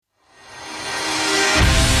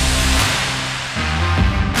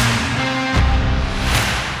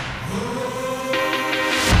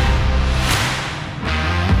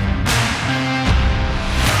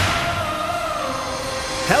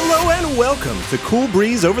Welcome to Cool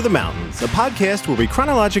Breeze Over the Mountains, a podcast where we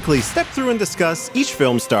chronologically step through and discuss each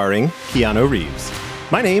film starring Keanu Reeves.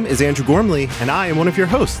 My name is Andrew Gormley, and I am one of your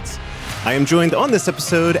hosts. I am joined on this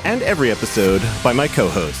episode and every episode by my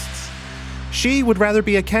co-hosts. She would rather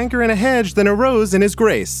be a canker in a hedge than a rose in his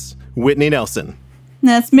grace, Whitney Nelson.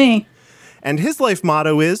 That's me. And his life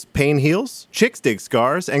motto is, pain heals, chicks dig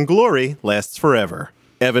scars, and glory lasts forever.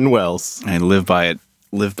 Evan Wells. I live by it.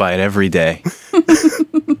 Live by it every day.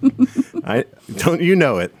 Don't you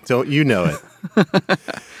know it?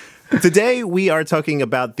 Today we are talking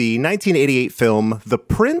about the 1988 film, The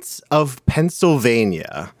Prince of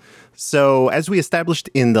Pennsylvania. So, as we established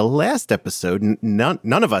in the last episode,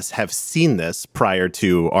 none of us have seen this prior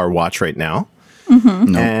to our watch right now.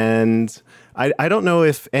 Mm-hmm. No. And I don't know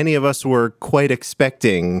if any of us were quite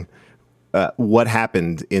expecting what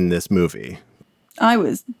happened in this movie. I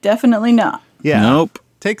was definitely not. Yeah. Nope.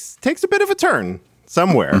 Takes a bit of a turn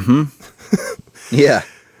somewhere. Mm-hmm. Yeah.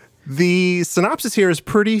 The synopsis here is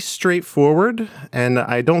pretty straightforward, and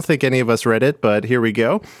I don't think any of us read it, but here we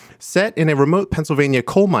go. Set in a remote Pennsylvania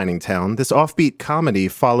coal mining town, this offbeat comedy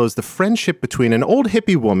follows the friendship between an old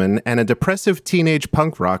hippie woman and a depressive teenage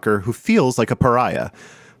punk rocker who feels like a pariah.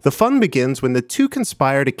 The fun begins when the two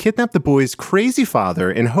conspire to kidnap the boy's crazy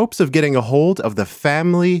father in hopes of getting a hold of the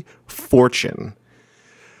family fortune.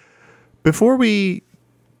 Before we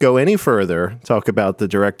go any further, talk about the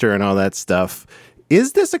director and all that stuff,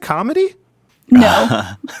 is this a comedy?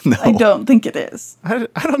 No, No. I don't think it is. I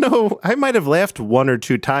don't know. I might have laughed one or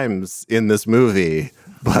two times in this movie,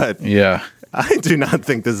 but Yeah. I do not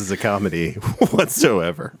think this is a comedy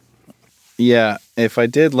whatsoever. Yeah. If I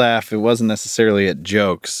did laugh, it wasn't necessarily at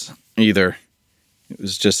jokes either. It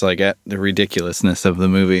was just like at the ridiculousness of the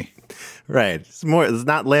movie. Right. It's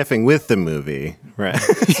not laughing with the movie. Right.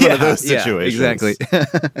 It's one of those situations. Yeah, exactly.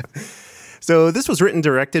 So this was written and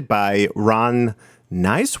directed by Ron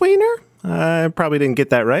Neiswainer. I probably didn't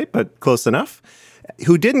get that right, but close enough.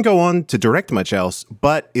 Who didn't go on to direct much else,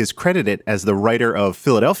 but is credited as the writer of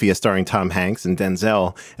Philadelphia, starring Tom Hanks and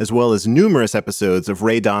Denzel, as well as numerous episodes of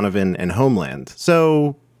Ray Donovan and Homeland.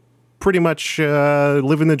 So pretty much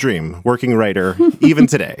living the dream, working writer, even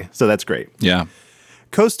today. So that's great. Yeah.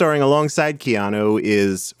 Co-starring alongside Keanu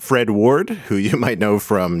is Fred Ward, who you might know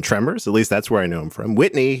from Tremors. At least that's where I know him from.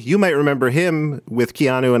 Whitney, you might remember him with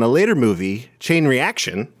Keanu in a later movie, Chain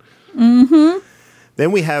Reaction. Mm-hmm.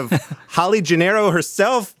 Then we have Holly Gennaro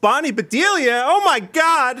herself, Bonnie Bedelia. Oh, my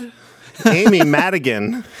God. Amy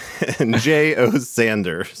Madigan and J.O.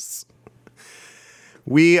 Sanders.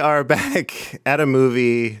 We are back at a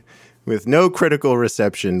movie with no critical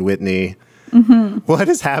reception, Whitney. Mm-hmm. What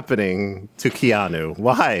is happening to Keanu?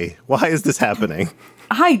 Why? Why is this happening?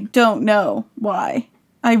 I don't know why.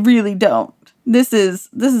 I really don't. This is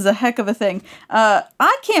a heck of a thing.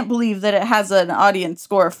 I can't believe that it has an audience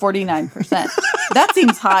score of 49%. That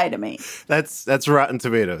seems high to me. That's Rotten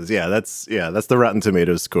Tomatoes. That's the Rotten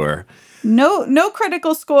Tomatoes score. No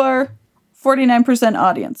critical score, 49%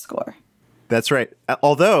 audience score. That's right.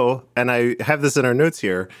 Although, and I have this in our notes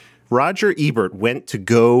here, Roger Ebert went to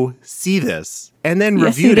go see this and then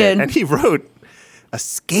Yes, reviewed he it, did. and he wrote a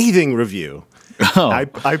scathing review. Oh. I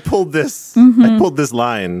pulled this. Mm-hmm. I pulled this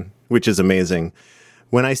line, which is amazing.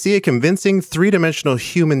 When I see a convincing three-dimensional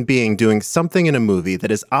human being doing something in a movie that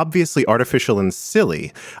is obviously artificial and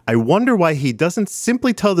silly, I wonder why he doesn't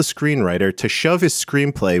simply tell the screenwriter to shove his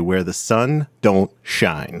screenplay where the sun don't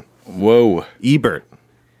shine. Whoa. Ebert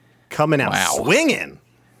coming out Wow. swinging.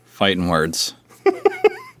 Fighting words.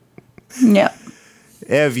 Yeah.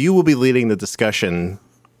 Ev, you will be leading the discussion.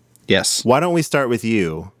 Yes. Why don't we start with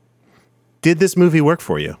you? Did this movie work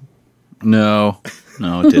for you? No,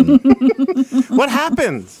 it didn't. What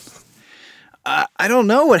happened? I don't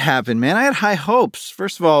know what happened, man. I had high hopes.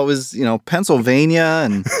 First of all, it was, Pennsylvania,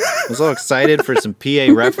 and I was all excited for some PA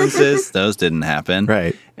references. Those didn't happen.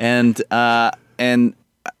 Right. And I don't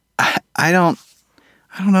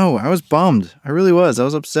know. I was bummed. I really was. I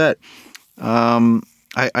was upset.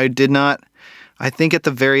 I did not. I think at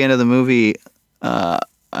the very end of the movie,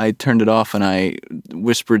 I turned it off and I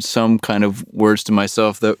whispered some kind of words to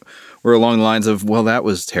myself that were along the lines of, well, that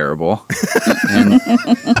was terrible. And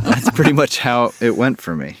that's pretty much how it went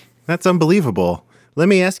for me. That's unbelievable. Let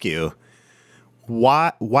me ask you,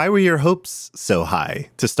 why were your hopes so high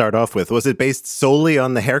to start off with? Was it based solely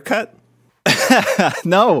on the haircut?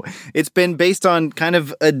 No, it's been based on kind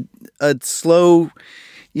of a slow,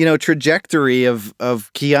 trajectory of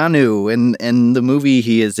Keanu and the movie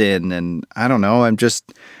he is in. And I don't know,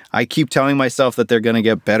 I keep telling myself that they're going to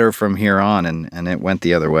get better from here on, and it went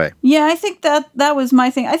the other way. Yeah, I think that was my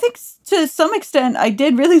thing. I think to some extent I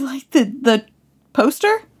did really like the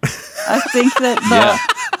poster. I think that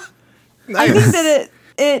I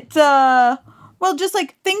think that well, just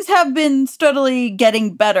like things have been steadily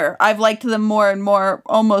getting better. I've liked them more and more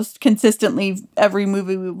almost consistently every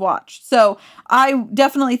movie we've watched. So I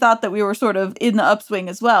definitely thought that we were sort of in the upswing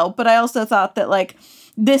as well. But I also thought that like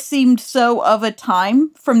this seemed so of a time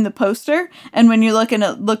from the poster. And when you look and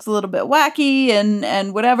it looks a little bit wacky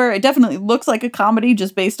and whatever, it definitely looks like a comedy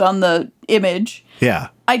just based on the image. Yeah.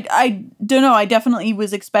 I don't know. I definitely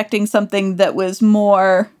was expecting something that was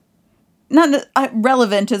more... not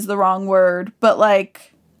relevant is the wrong word, but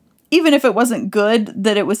like, even if it wasn't good,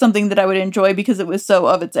 that it was something that I would enjoy because it was so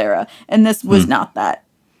of its era. And this was not that.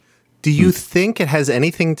 Do you think it has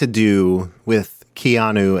anything to do with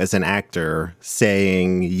Keanu as an actor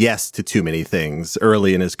saying yes to too many things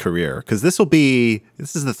early in his career? Because this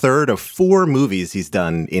is the third of 4 movies he's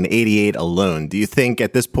done in 88 alone. Do you think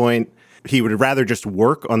at this point he would rather just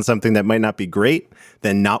work on something that might not be great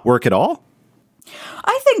than not work at all?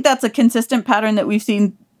 I think that's a consistent pattern that we've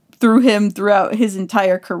seen through him throughout his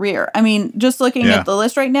entire career. I mean, just looking at the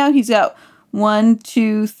list right now, he's got 1,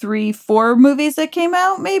 2, 3, 4 movies that came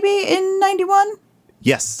out maybe in 91.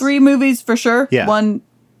 Yes. 3 movies for sure. Yeah. 1,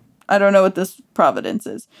 I don't know what this Providence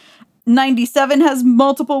is. 97 has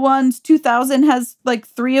multiple ones. 2000 has like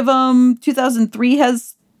 3 of them. 2003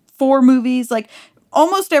 has 4 movies. Like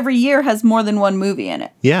almost every year has more than 1 movie in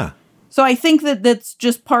it. Yeah. So I think that that's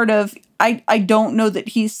just part of, I don't know that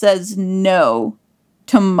he says no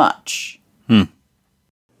to much.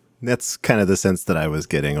 That's kind of the sense that I was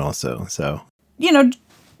getting also. So, you know,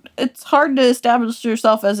 it's hard to establish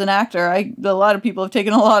yourself as an actor. A lot of people have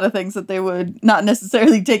taken a lot of things that they would not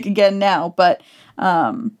necessarily take again now. But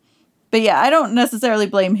yeah, I don't necessarily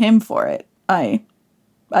blame him for it. I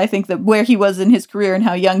think that where he was in his career and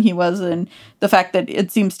how young he was and the fact that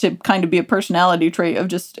it seems to kind of be a personality trait of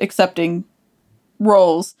just accepting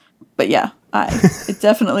roles. But yeah, it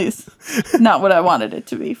definitely is not what I wanted it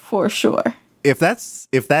to be, for sure. If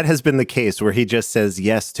that has been the case where he just says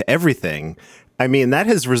yes to everything, I mean, that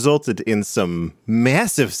has resulted in some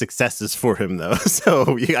massive successes for him, though.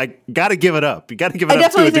 So I got to give it up. You got to give it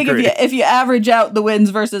up to a degree. I definitely think if you average out the wins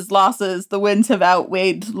versus losses, the wins have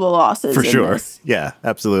outweighed the losses. For sure. This. Yeah,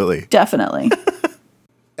 absolutely. Definitely.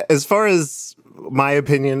 As far as my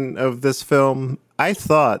opinion of this film, I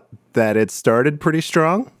thought that it started pretty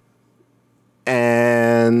strong.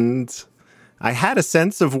 And I had a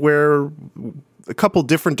sense of where a couple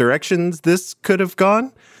different directions this could have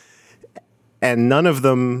gone. And none of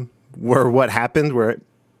them were what happened, where it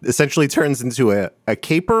essentially turns into a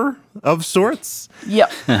caper of sorts.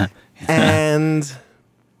 Yep. And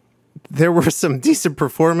there were some decent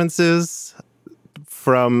performances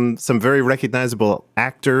from some very recognizable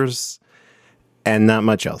actors and not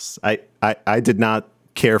much else. I did not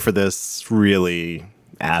care for this really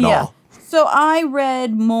at all. So I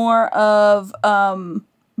read more of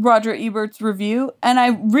Roger Ebert's review, and I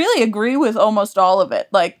really agree with almost all of it.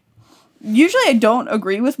 Like, usually I don't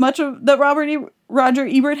agree with much of that Roger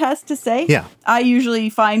Ebert has to say. Yeah. I usually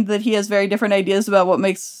find that he has very different ideas about what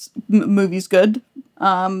makes movies good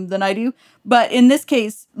than I do. But in this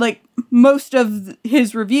case, like, most of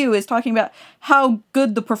his review is talking about how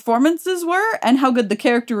good the performances were and how good the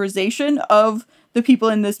characterization of the people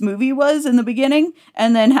in this movie was in the beginning,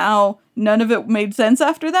 and then how none of it made sense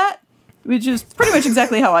after that, which is pretty much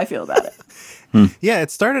exactly how I feel about it. Yeah,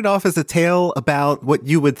 it started off as a tale about what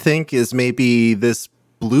you would think is maybe this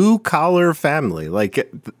blue-collar family.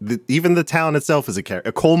 Like, even the town itself is a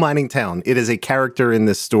coal mining town. It is a character in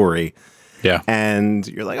this story. Yeah. And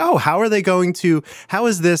you're like, oh, how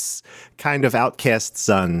is this kind of outcast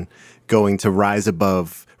son going to rise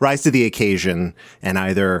to the occasion and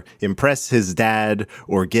either impress his dad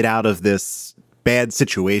or get out of this bad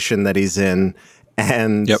situation that he's in?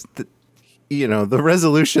 And, the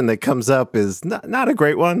resolution that comes up is not a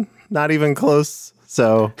great one, not even close.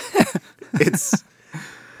 So it's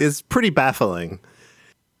pretty baffling.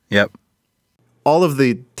 Yep. All of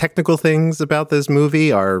the technical things about this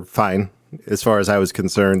movie are fine. As far as I was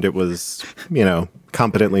concerned, it was,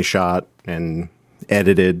 competently shot and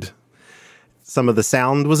edited. Some of the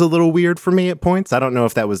sound was a little weird for me at points. I don't know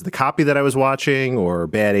if that was the copy that I was watching or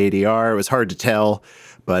bad ADR. It was hard to tell,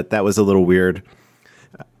 but that was a little weird.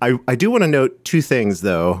 I do want to note 2 things,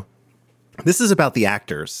 though. This is about the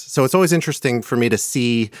actors. So it's always interesting for me to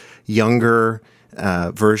see younger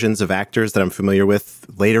versions of actors that I'm familiar with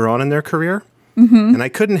later on in their career. Mm-hmm. And I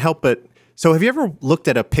couldn't help but... So have you ever looked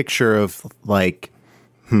at a picture of, like,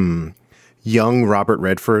 young Robert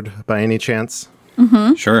Redford by any chance?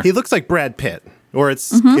 Mm-hmm. Sure. He looks like Brad Pitt, or it's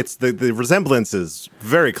the resemblance is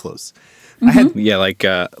very close.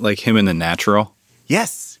 Mm-hmm. Like him in The Natural.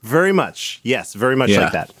 Yes, very much. Yes, very much Yeah.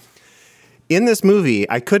 like that. In this movie,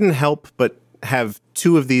 I couldn't help but have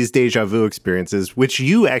two of these deja vu experiences, which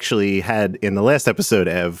you actually had in the last episode,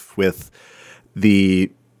 Ev, with the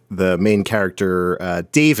main character,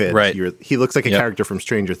 David. Right. He looks like a Yep. character from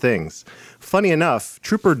Stranger Things. Funny enough,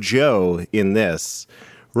 Trooper Joe in this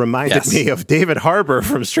reminded Yes. me of David Harbour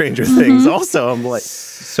from Stranger Things. Also, I'm like,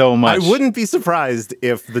 So much. I wouldn't be surprised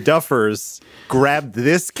if the Duffers grabbed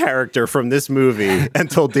this character from this movie and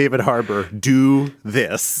told David Harbour, do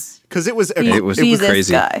this. Because it was It was Be this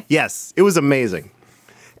crazy. guy. yes, it was amazing.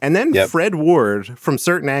 And then Yep. Fred Ward, from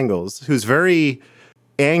certain angles, who's very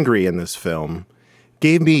angry in this film,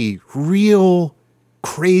 gave me real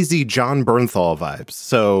crazy John Bernthal vibes.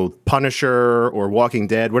 So Punisher or Walking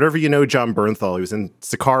Dead, whatever you know John Bernthal. He was in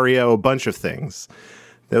Sicario, a bunch of things.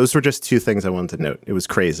 Those were just two things I wanted to note. It was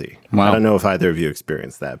crazy. Wow. I don't know if either of you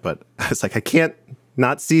experienced that, but I was like, I can't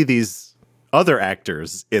not see these other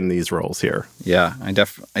actors in these roles here. Yeah, I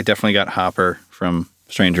definitely got Hopper from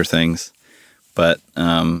Stranger Things, but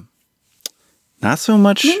not so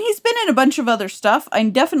much. I mean, he's been in a bunch of other stuff. I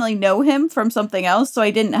definitely know him from something else, so I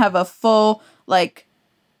didn't have a full, like,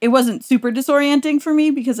 it wasn't super disorienting for me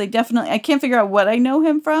because I can't figure out what I know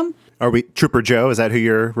him from. Are we Trooper Joe? Is that who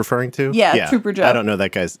you're referring to? Yeah, Trooper Joe. I don't know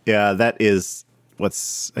that guy's. Yeah, that is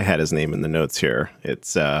I had his name in the notes here.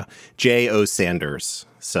 It's J.O. Sanders.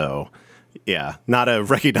 So, yeah, not a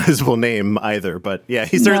recognizable name either, but yeah,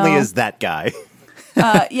 he certainly No. is that guy.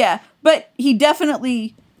 Yeah, but he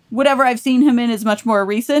definitely, whatever I've seen him in is much more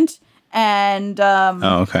recent, and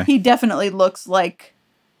Oh, okay. he definitely looks like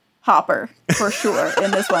Hopper for sure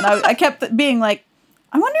in this one. I kept being like,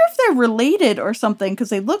 I wonder if they're related or something because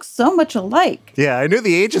they look so much alike. Yeah, I knew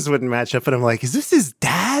the ages wouldn't match up, but I'm like, is this his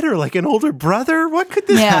dad or like an older brother? What could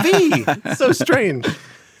this Yeah. be? It's so strange.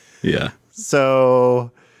 Yeah.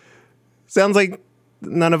 So, sounds like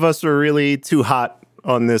none of us are really too hot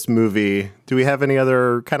on this movie. Do we have any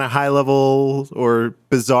other kind of high level or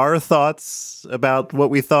bizarre thoughts about what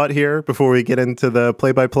we thought here before we get into the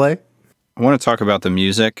play by play? I want to talk about the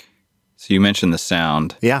music. So you mentioned the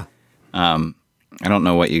sound. Yeah. I don't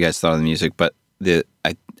know what you guys thought of the music, but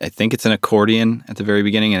I think it's an accordion at the very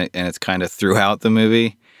beginning, and it's kind of throughout the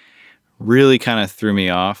movie. Really kind of threw me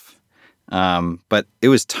off. But it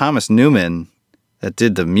was Thomas Newman that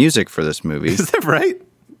did the music for this movie. Is that right?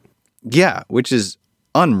 Yeah, which is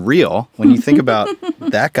unreal when you think about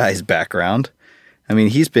that guy's background. I mean,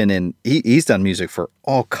 he's done music for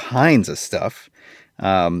all kinds of stuff.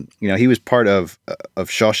 He was part of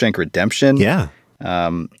Shawshank Redemption. Yeah.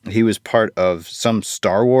 He was part of some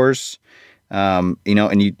Star Wars, and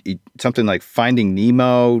you something like Finding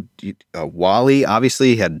Nemo, Wall-E.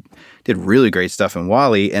 Obviously, did really great stuff in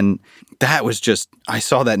Wall-E, and that was just, I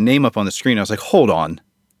saw that name up on the screen. I was like, hold on,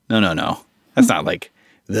 no, that's not like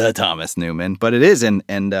the Thomas Newman, but it is, and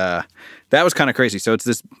that was kind of crazy. So it's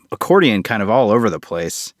this accordion kind of all over the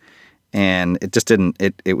place, and it just didn't.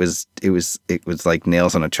 It was like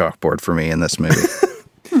nails on a chalkboard for me in this movie.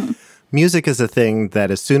 Music is a thing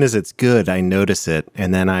that as soon as it's good, I notice it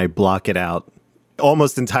and then I block it out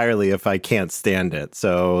almost entirely if I can't stand it.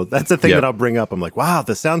 So that's a thing Yep. that I'll bring up. I'm like, wow,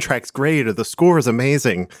 the soundtrack's great or the score is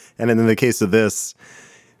amazing. And then in the case of this,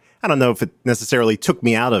 I don't know if it necessarily took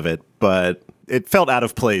me out of it, but it felt out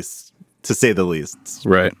of place to say the least.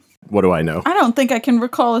 Right. What do I know? I don't think I can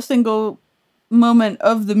recall a single moment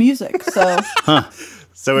of the music, so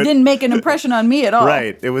So it it didn't make an impression on me at all.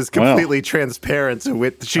 right. It was completely transparent. So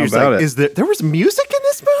she How was about like, it? there was music in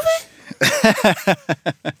this movie?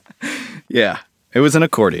 Yeah, it was an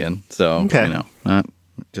accordion, so Okay.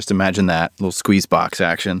 just imagine that little squeeze box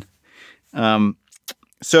action.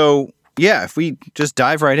 So yeah, if we just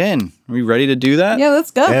dive right in, are we ready to do that? Yeah,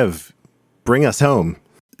 let's go. Ev, bring us home.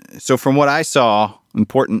 So from what I saw,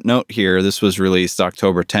 important note here: this was released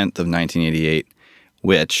October 10th of 1988,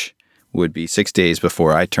 which would be 6 days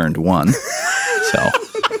before I turned 1. So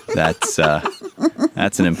that's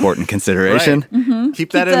an important consideration. Keep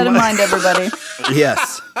Keep that in mind, everybody.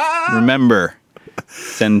 Yes, remember,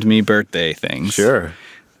 send me birthday things. Sure.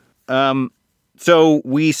 So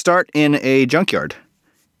we start in a junkyard,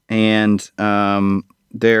 and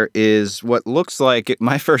there is what looks like,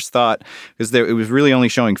 my first thought, because it was really only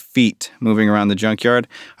showing feet moving around the junkyard.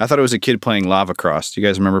 I thought it was a kid playing Lava Cross. Do you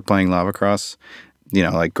guys remember playing Lava Cross?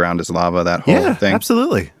 Like ground is lava, that whole Yeah, thing.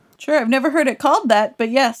 absolutely. Sure, I've never heard it called that, but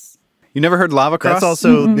yes. You never heard Lava Cross? That's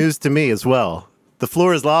also news to me as well. The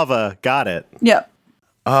floor is lava. Got it. Yep.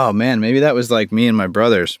 Oh man, maybe that was like me and my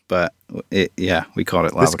brothers, but we called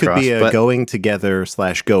it lava This could cross. be a but going together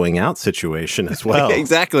 / going out situation as well.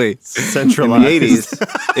 exactly. Centralized. In the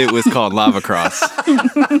 80s, it was called lava cross.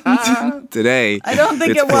 Today, I don't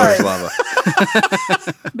think it's it was. Flores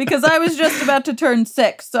lava. Because I was just about to turn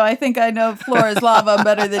 6, so I think I know Flores lava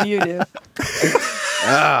better than you do.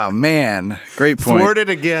 Oh man, great point. Thwarted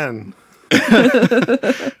again.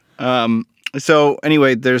 So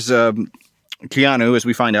anyway, there's Keanu, as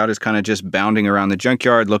we find out, is kind of just bounding around the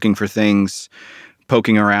junkyard looking for things,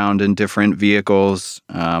 poking around in different vehicles.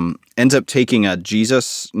 Ends up taking a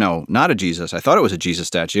Jesus. No, not a Jesus. I thought it was a Jesus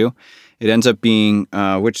statue. It ends up being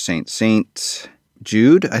which saint? Saint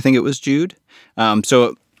Jude. I think it was Jude.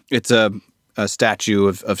 So it's a statue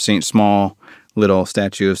of Saint Small, little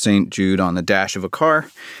statue of Saint Jude on the dash of a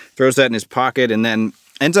car. Throws that in his pocket and then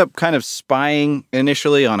ends up kind of spying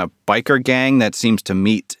initially on a biker gang that seems to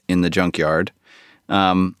meet in the junkyard.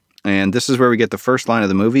 And this is where we get the first line of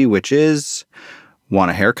the movie, which is,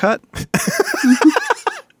 "Want a haircut?"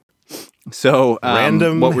 So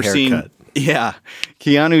Random what we're haircut. seeing,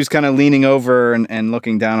 Keanu's kind of leaning over and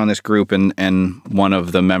looking down on this group, and one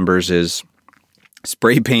of the members is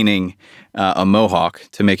spray painting a mohawk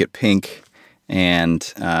to make it pink.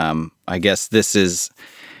 And I guess this is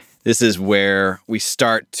where we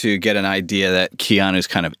start to get an idea that Keanu's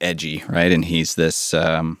kind of edgy, right? And he's this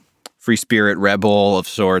free spirit rebel of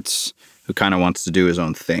sorts who kind of wants to do his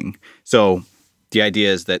own thing. So the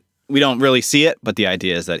idea is that we don't really see it, but the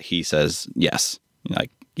idea is that he says yes. Like,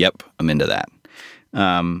 yep, I'm into that.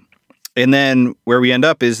 And then where we end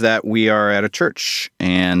up is that we are at a church,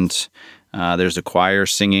 and there's a choir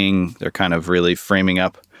singing. They're kind of really framing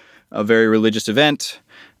up a very religious event.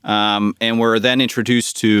 And we're then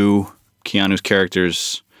introduced to Keanu's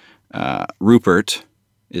character's Rupert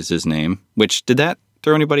is his name. Which, did that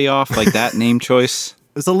throw anybody off? Like that name choice?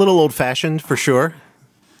 It's a little old-fashioned for sure.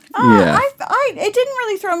 Yeah. It didn't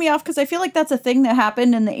really throw me off because I feel like that's a thing that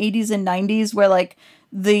happened in the 80s and 90s where like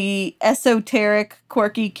the esoteric,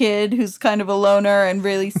 quirky kid who's kind of a loner and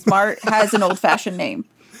really smart has an old-fashioned name.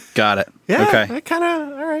 Got it. Yeah, Okay. that kind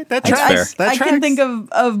of, all right, that That's tracks. fair. That I tracks. can think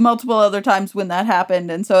of multiple other times when that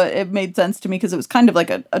happened, and so it made sense to me because it was kind of like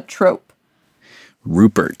a trope.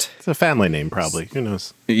 Rupert. It's a family name, probably. Who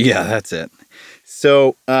knows? Yeah, that's it.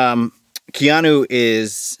 So Keanu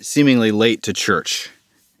is seemingly late to church,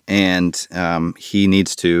 and he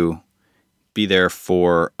needs to be there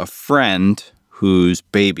for a friend whose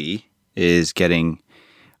baby is getting,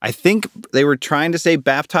 I think they were trying to say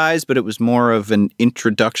baptized, but it was more of an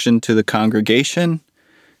introduction to the congregation.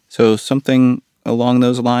 So something along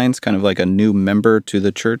those lines, kind of like a new member to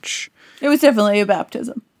the church. It was definitely a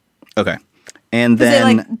baptism. Okay. And Because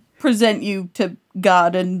then... they like present you to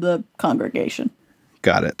God and the congregation.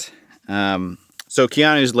 Got it. So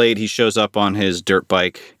Keanu's late. He shows up on his dirt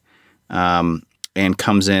bike and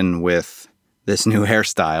comes in with this new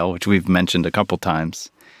hairstyle, which we've mentioned a couple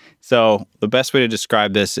times. So the best way to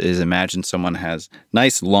describe this is imagine someone has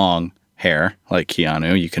nice long hair, like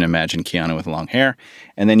Keanu. You can imagine Keanu with long hair.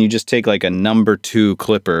 And then you just take like a number 2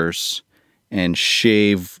 clippers and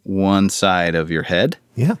shave one side of your head.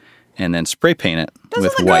 Yeah. And then spray paint it Doesn't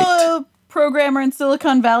with the white. girl programmer in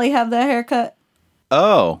Silicon Valley have that haircut?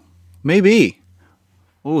 Oh, maybe.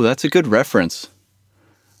 Oh, that's a good reference.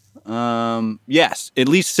 Yes, at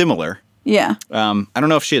least similar. Yeah. I don't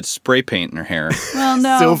know if she had spray paint in her hair. Well,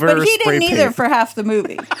 no, Silver but he spray didn't either paint. for half the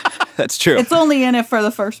movie. That's true. It's only in it for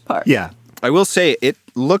the first part. Yeah. I will say it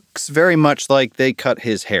looks very much like they cut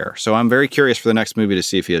his hair. So I'm very curious for the next movie to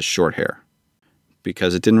see if he has short hair.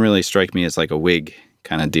 Because it didn't really strike me as like a wig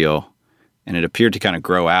kind of deal. And it appeared to kind of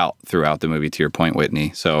grow out throughout the movie, to your point,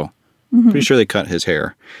 Whitney. So pretty sure they cut his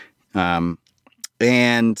hair. And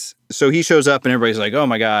so he shows up and everybody's like, oh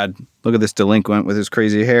my God, look at this delinquent with his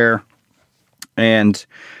crazy hair. And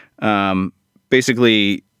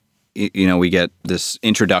basically, you know, we get this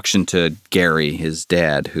introduction to Gary, his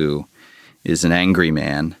dad, who is an angry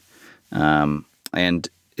man and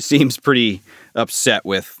seems pretty upset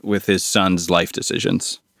with his son's life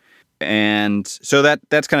decisions. And so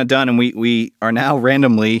that's kind of done. And we are now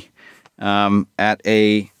randomly at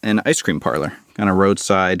an ice cream parlor, kind of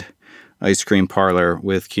roadside ice cream parlor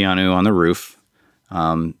with Keanu on the roof,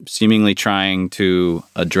 seemingly trying to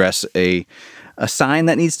address a sign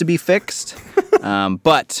that needs to be fixed.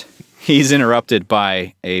 But he's interrupted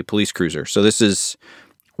by a police cruiser. So this is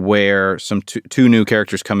where some two new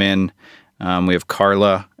characters come in. We have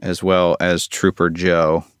Carla as well as Trooper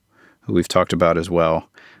Joe, who we've talked about as well.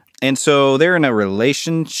 And so they're in a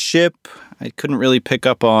relationship. I couldn't really pick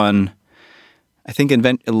up on, I think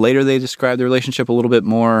later they described the relationship a little bit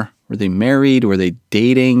more Were they married? Were they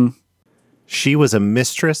dating? She was a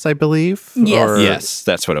mistress, I believe. Yes. Yes,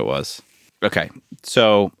 that's what it was. Okay.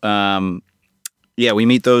 So, we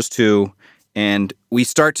meet those two, and we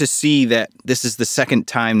start to see that this is the second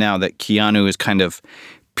time now that Keanu is kind of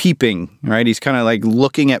peeping, right? He's kind of like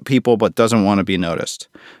looking at people but doesn't want to be noticed,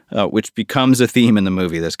 which becomes a theme in the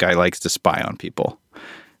movie. This guy likes to spy on people.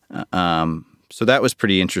 So that was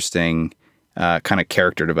pretty interesting kind of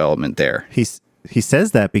character development there. He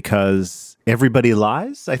says that because everybody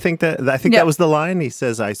lies. I think that was the line. He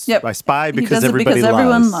says, "I spy because everybody lies."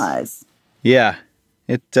 Everyone lies. Yeah,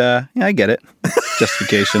 I get it.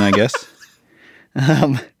 Justification, I guess.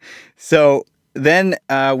 So then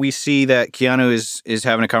we see that Keanu is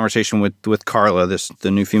having a conversation with Carla, the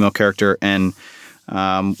new female character, and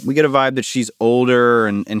we get a vibe that she's older,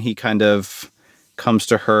 and he kind of comes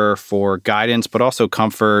to her for guidance, but also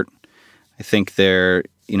comfort. I think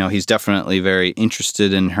he's definitely very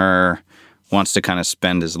interested in her, wants to kind of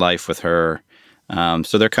spend his life with her.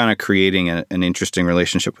 So they're kind of creating an interesting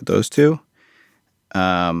relationship with those two.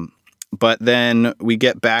 But then we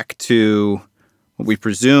get back to what we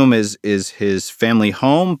presume is his family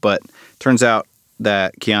home, but turns out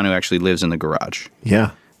that Keanu actually lives in the garage.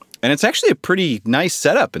 Yeah. And it's actually a pretty nice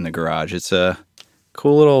setup in the garage. It's a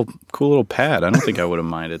cool little pad. I don't think I would have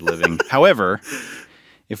minded living. However,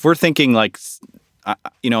 if we're thinking like,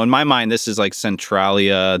 in my mind, this is like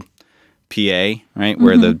Centralia, PA, right?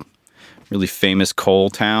 Where the really famous coal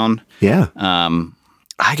town. Yeah.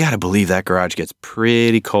 I got to believe that garage gets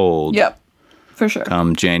pretty cold. Yep. For sure.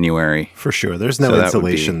 Come January. For sure. There's no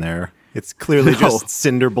insulation there. It's clearly just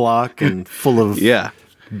cinder block and full of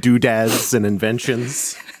doodads and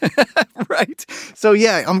inventions. Right. So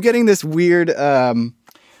I'm getting this weird,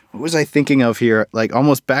 what was I thinking of here? Like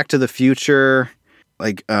almost Back to the Future.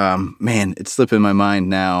 Like, man, it's slipping my mind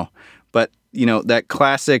now. But, that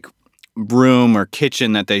classic room or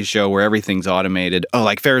kitchen that they show where everything's automated. Oh,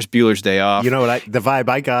 like Ferris Bueller's Day Off. You know what? The vibe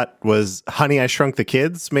I got was Honey, I Shrunk the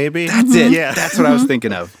Kids, maybe? That's it. Yeah. That's what I was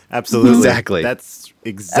thinking of. Absolutely. Exactly. That's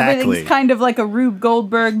exactly. Everything's kind of like a Rube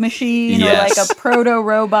Goldberg machine Yes. or like a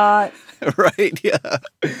proto-robot. Right, yeah.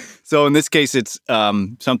 So in this case, it's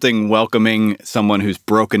something welcoming someone who's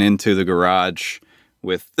broken into the garage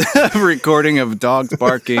with a recording of dogs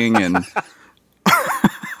barking and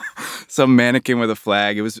some mannequin with a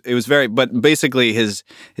flag. It was very, but basically his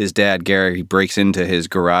dad, Gary, breaks into his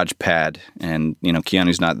garage pad and,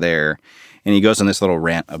 Keanu's not there. And he goes on this little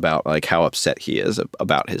rant about like how upset he is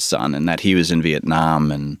about his son and that he was in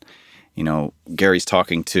Vietnam. And, Gary's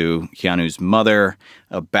talking to Keanu's mother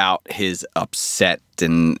about his upset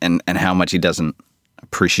and how much he doesn't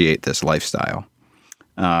appreciate this lifestyle.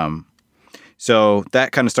 So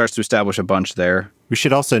that kind of starts to establish a bunch there. We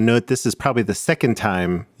should also note this is probably the second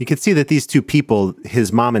time. You can see that these two people,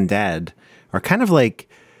 his mom and dad, are kind of like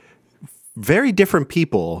very different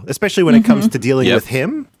people, especially when it comes to dealing with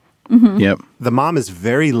him. Mm-hmm. Yep. The mom is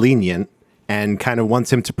very lenient and kind of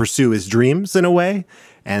wants him to pursue his dreams in a way.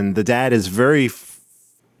 And the dad is very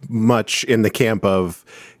much in the camp of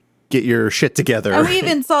get your shit together. And we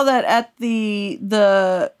even saw that at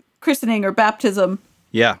the christening or baptism.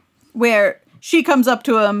 Yeah. Where she comes up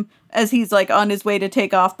to him as he's like on his way to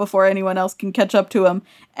take off before anyone else can catch up to him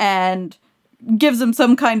and gives him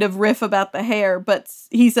some kind of riff about the hair. But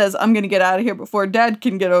he says, I'm going to get out of here before Dad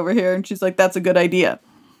can get over here. And she's like, that's a good idea.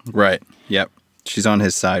 Right. Yep. She's on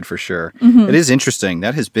his side for sure. Mm-hmm. It is interesting.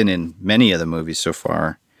 That has been in many of the movies so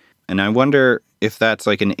far. And I wonder if that's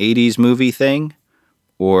like an 80s movie thing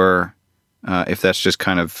or if that's just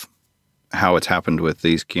kind of how it's happened with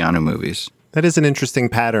these Keanu movies. That is an interesting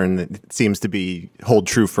pattern that seems to hold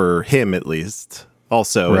true for him, at least,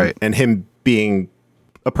 also. Right. And him being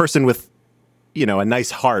a person with, a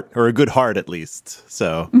nice heart, or a good heart, at least.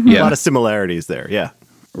 So a lot of similarities there, yeah.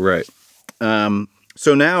 Right.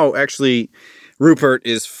 So now, actually, Rupert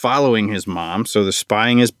is following his mom, so the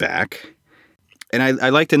spying is back. And I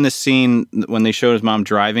liked in this scene, when they showed his mom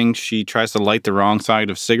driving, she tries to light the wrong side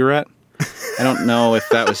of cigarette. I don't know if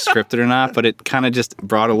that was scripted or not, but it kind of just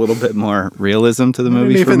brought a little bit more realism to the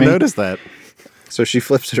movie for me. I didn't even notice that. So she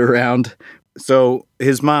flips it around. So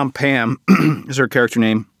his mom, Pam, is her character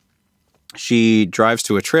name. She drives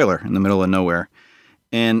to a trailer in the middle of nowhere.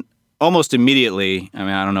 And almost immediately, I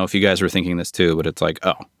don't know if you guys were thinking this too, but it's like,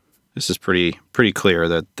 oh, this is pretty clear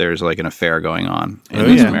that there's like an affair going on in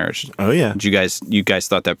this marriage. Oh, yeah. You guys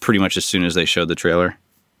thought that pretty much as soon as they showed the trailer?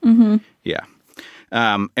 Mm-hmm. Yeah.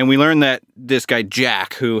 And we learned that this guy,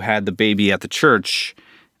 Jack, who had the baby at the church,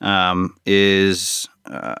 is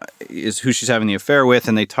who she's having the affair with,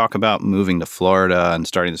 and they talk about moving to Florida and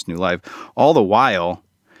starting this new life. All the while,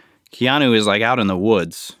 Keanu is like out in the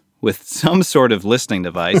woods with some sort of listening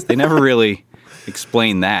device. They never really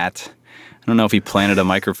explain that. I don't know if he planted a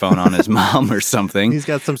microphone on his mom or something. He's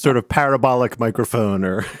got some sort of parabolic microphone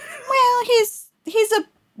or... Well,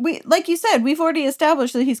 like you said, we've already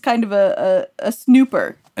established that he's kind of a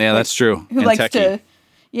snooper. Yeah, that's true. Who and likes techie. to...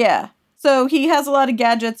 Yeah. So he has a lot of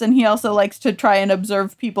gadgets, and he also likes to try and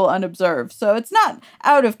observe people unobserved. So it's not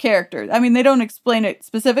out of character. I mean, they don't explain it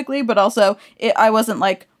specifically, but also I wasn't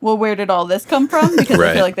like, well, where did all this come from? Because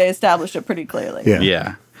I feel like they established it pretty clearly.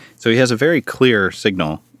 Yeah. So he has a very clear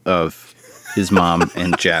signal of his mom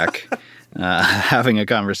and Jack having a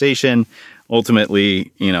conversation,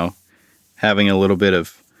 ultimately, having a little bit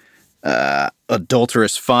of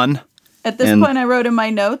adulterous fun. At this point, I wrote in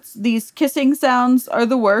my notes, these kissing sounds are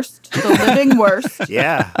the worst, the living worst.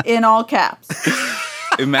 Yeah. In all caps.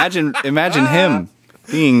 Imagine him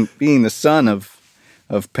being the son of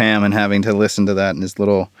Pam and having to listen to that in his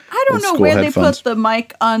little I don't know where they put the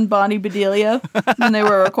mic on Bonnie Bedelia when they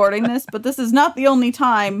were recording this, but this is not the only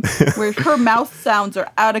time where her mouth sounds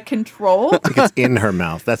are out of control. I think it's in her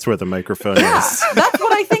mouth. That's where the microphone is. That's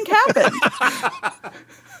what I think happened.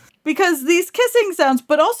 Because these kissing sounds,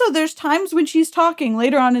 but also there's times when she's talking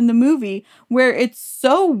later on in the movie where it's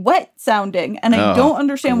so wet sounding, and I don't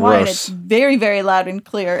understand why, and it's very, very loud and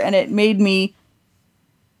clear, and it made me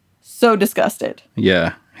so disgusted.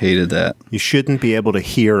 Yeah, hated that. You shouldn't be able to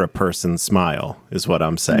hear a person smile, is what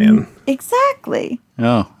I'm saying. Exactly.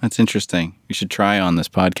 Oh, that's interesting. We should try on this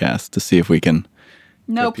podcast to see if we can...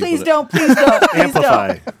 No, please don't. Please don't. Please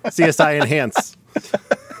Amplify. CSI Enhance.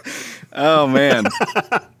 Oh, man.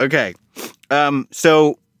 Okay.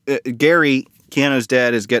 So Gary, Keanu's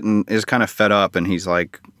dad, is kind of fed up, and he's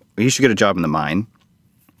like, he should get a job in the mine.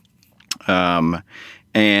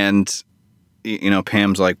 And,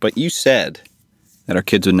 Pam's like, but you said that our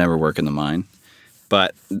kids would never work in the mine.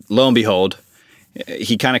 But lo and behold,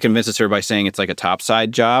 he kind of convinces her by saying it's like a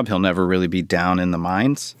topside job. He'll never really be down in the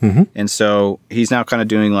mines. Mm-hmm. And so he's now kind of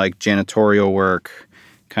doing like janitorial work,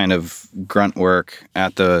 kind of grunt work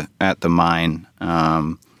at the mine.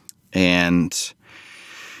 And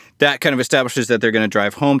that kind of establishes that they're going to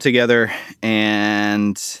drive home together.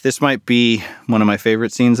 And this might be one of my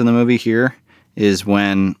favorite scenes in the movie here, is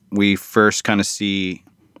when we first kind of see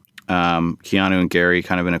Keanu and Gary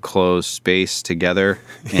kind of in a closed space together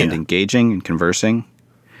and engaging and conversing.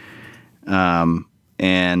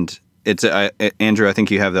 And it's Andrew, I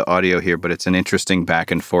think you have the audio here, but it's an interesting back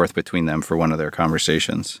and forth between them for one of their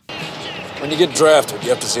conversations. When you get drafted, you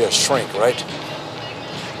have to see a shrink, right?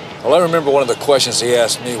 Well, I remember one of the questions he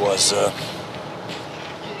asked me was, you're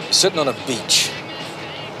sitting on a beach,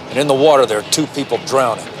 and in the water there are two people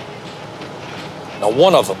drowning. Now,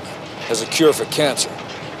 one of them has a cure for cancer,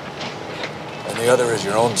 and the other is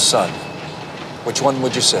your own son. Which one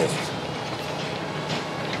would you save?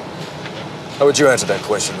 How would you answer that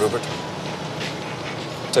question, Rupert?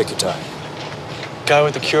 Take your time. Guy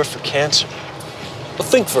with the cure for cancer. Well,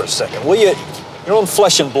 think for a second, will you? Your own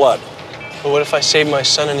flesh and blood. But what if I saved my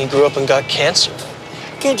son and he grew up and got cancer?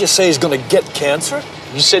 Can't you say he's gonna get cancer?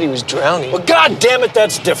 You said he was drowning. Well, God damn it,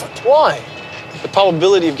 that's different. Why? The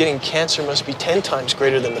probability of getting cancer must be 10 times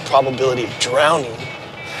greater than the probability of drowning.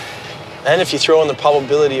 And if you throw in the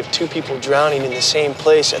probability of two people drowning in the same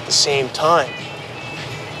place at the same time.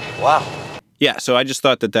 Wow. Yeah, so I just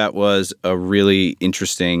thought that was a really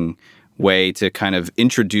interesting way to kind of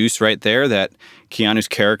introduce right there that Keanu's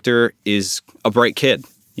character is a bright kid.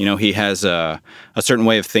 He has a certain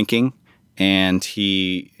way of thinking, and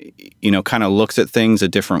he, kind of looks at things a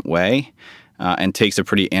different way and takes a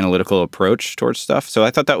pretty analytical approach towards stuff. So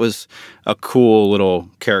I thought that was a cool little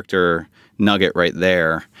character nugget right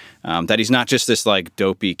there, that he's not just this like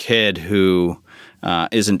dopey kid who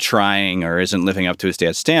isn't trying or isn't living up to his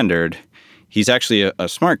dad's standard. He's actually a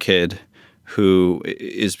smart kid who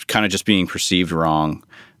is kind of just being perceived wrong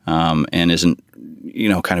and isn't,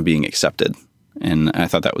 kind of being accepted. And I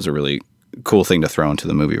thought that was a really cool thing to throw into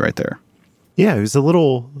the movie right there. Yeah, he was a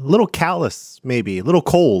little callous, maybe, a little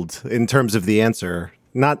cold in terms of the answer.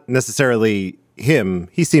 Not necessarily him.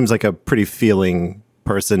 He seems like a pretty feeling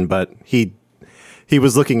person, but he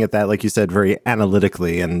was looking at that, like you said, very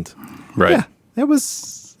analytically, and right. Yeah, it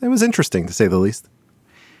was interesting to say the least.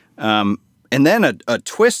 And then a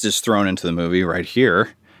twist is thrown into the movie right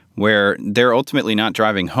here, where they're ultimately not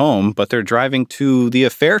driving home, but they're driving to the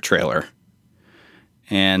affair trailer.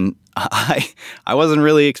 And I wasn't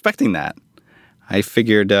really expecting that. I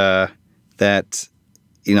figured that,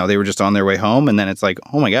 they were just on their way home, and then it's like,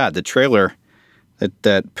 oh my God, the trailer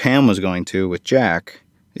that Pam was going to with Jack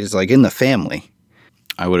is like in the family.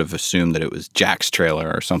 I would have assumed that it was Jack's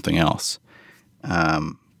trailer or something else.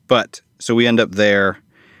 But so we end up there.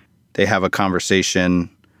 they have a conversation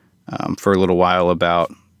for a little while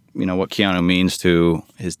about, what Keanu means to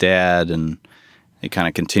his dad, and they kind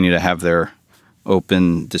of continue to have their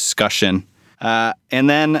open discussion. And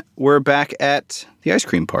then we're back at the ice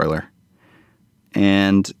cream parlor.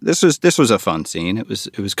 And this was a fun scene. It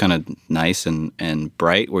was kind of nice and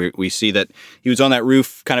bright. We see that he was on that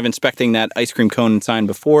roof kind of inspecting that ice cream cone sign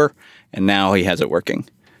before, and now he has it working.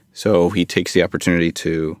 So he takes the opportunity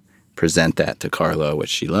to present that to Carla, which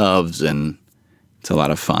she loves, and it's a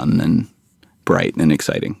lot of fun and bright and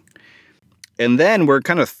exciting. And then we're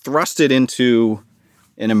kind of thrusted into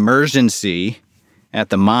an emergency at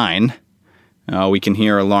the mine. We can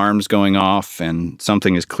hear alarms going off, and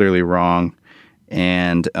something is clearly wrong.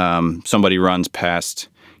 And somebody runs past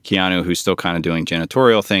Keanu, who's still kind of doing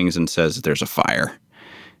janitorial things, and says there's a fire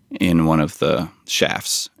in one of the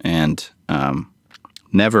shafts. And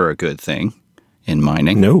never a good thing in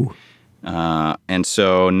mining. No. And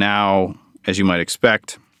so now, as you might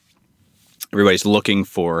expect, everybody's looking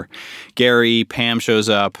for Gary. Pam shows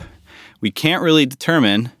up. We can't really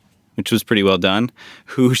determine, which was pretty well done,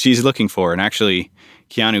 who she's looking for. And actually,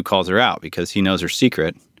 Keanu calls her out because he knows her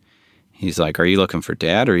secret. He's like, are you looking for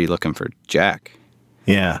Dad or are you looking for Jack?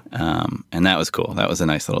 Yeah. And that was cool. That was a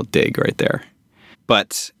nice little dig right there.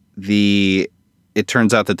 But it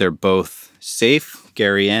turns out that they're both safe,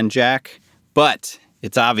 Gary and Jack. But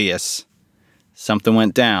it's obvious something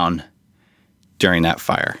went down during that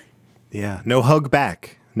fire. Yeah. No hug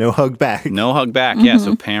back. No hug back. No hug back. Mm-hmm. Yeah.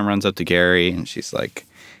 So Pam runs up to Gary and she's like,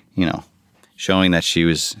 showing that she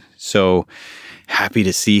was so happy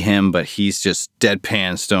to see him, but he's just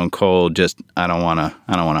deadpan, stone cold. Just, I don't want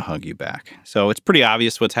to hug you back. So it's pretty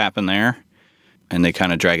obvious what's happened there, and they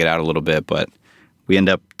kind of drag it out a little bit. But we end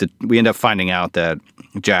up finding out that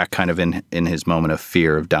Jack, kind of in his moment of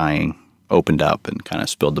fear of dying, opened up and kind of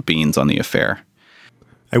spilled the beans on the affair.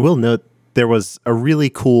 I will note there was a really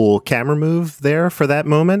cool camera move there for that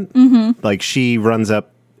moment. Mm-hmm. Like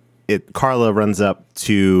Carla runs up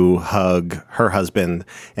to hug her husband,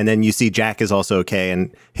 and then you see Jack is also okay,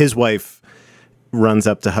 and his wife runs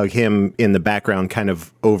up to hug him in the background, kind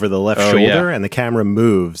of over the left shoulder, and the camera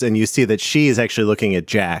moves, and you see that she is actually looking at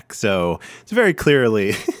Jack. So it's very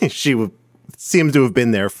clearly she seems to have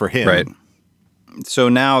been there for him. Right. So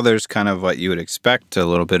now there's kind of what you would expect, a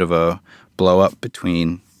little bit of a blow up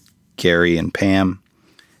between Gary and Pam.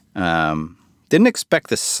 Didn't expect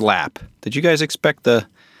the slap. Did you guys expect the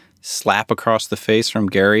slap across the face from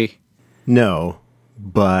Gary? No,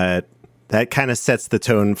 but that kind of sets the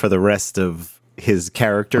tone for the rest of his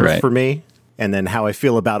character for me, and then how I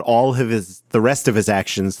feel about the rest of his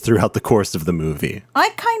actions throughout the course of the movie. I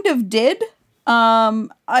kind of did.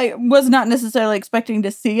 I was not necessarily expecting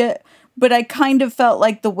to see it, but I kind of felt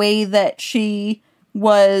like the way that she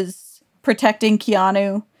was protecting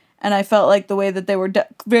Keanu, and I felt like the way that they were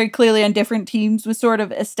very clearly on different teams, was sort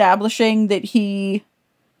of establishing that he,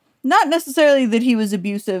 not necessarily that he was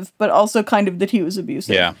abusive, but also kind of that he was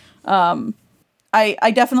abusive. Yeah.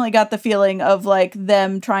 I definitely got the feeling of like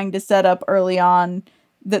them trying to set up early on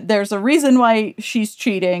that there's a reason why she's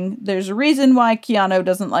cheating. There's a reason why Keanu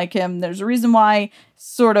doesn't like him. There's a reason why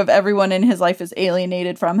sort of everyone in his life is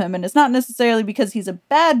alienated from him. And it's not necessarily because he's a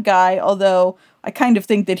bad guy, although I kind of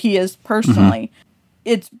think that he is personally. Mm-hmm.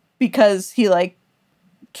 It's because he like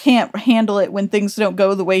can't handle it when things don't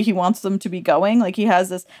go the way he wants them to be going. Like he has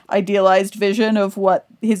this idealized vision of what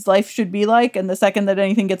his life should be like, and the second that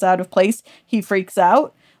anything gets out of place, he freaks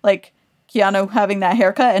out. Like Keanu having that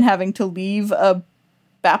haircut and having to leave a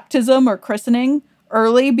baptism or christening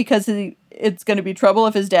early because it's going to be trouble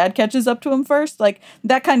if his dad catches up to him first. Like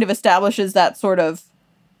that kind of establishes that sort of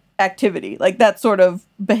activity, like that sort of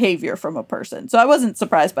behavior from a person. So I wasn't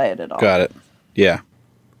surprised by it at all. Got it. Yeah.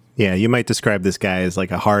 Yeah, you might describe this guy as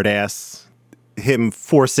like a hard ass, him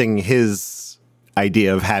forcing his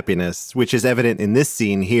idea of happiness, which is evident in this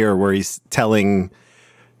scene here where he's telling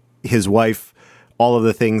his wife all of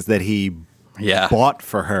the things that he bought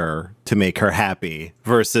for her to make her happy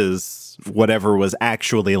versus whatever was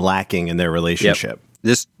actually lacking in their relationship.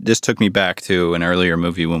 Yep. This took me back to an earlier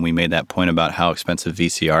movie when we made that point about how expensive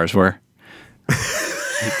VCRs were.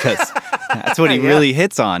 Because that's what he really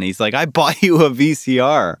hits on. He's like, I bought you a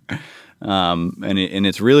VCR. And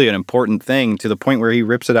it's really an important thing, to the point where he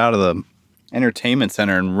rips it out of the entertainment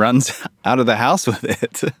center and runs out of the house with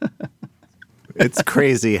it. It's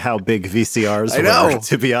crazy how big VCRs were,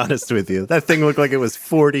 to be honest with you. That thing looked like it was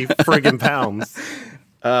 40 friggin' pounds.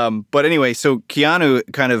 But anyway, so Keanu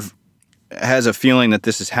kind of has a feeling that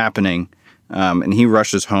this is happening, and he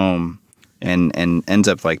rushes home and ends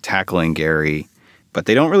up like tackling Gary. But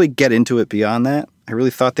they don't really get into it beyond that. I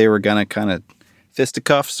really thought they were going to kind of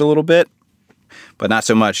fisticuffs a little bit, but not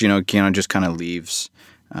so much. Keanu just kind of leaves.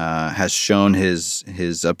 Has shown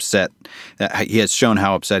his upset. He has shown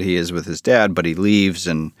how upset he is with his dad, but he leaves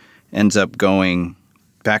and ends up going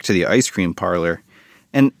back to the ice cream parlor.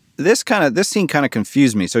 And this scene kind of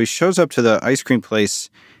confused me. So he shows up to the ice cream place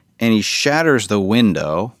and he shatters the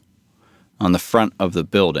window on the front of the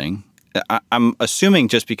building. I'm assuming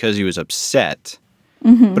just because he was upset,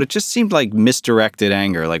 but it just seemed like misdirected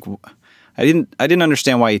anger. Like I didn't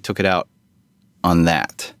understand why he took it out on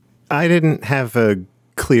that. I didn't have a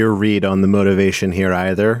clear read on the motivation here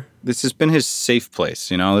either. This has been his safe place,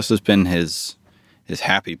 This has been his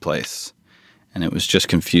happy place, and it was just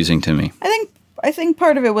confusing to me. I think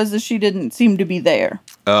part of it was that she didn't seem to be there.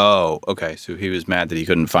 Oh, okay. So he was mad that he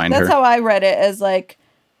couldn't find her. That's how I read it, as like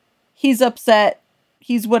he's upset,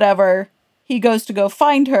 he's whatever. He goes to go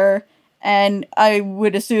find her, and I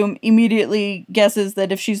would assume immediately guesses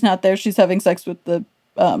that if she's not there, she's having sex with the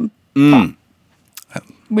cop.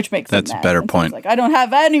 Which makes that's him mad. A better And so point. he's like, I don't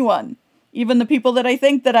have anyone. Even the people that I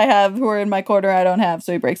think that I have who are in my corner, I don't have.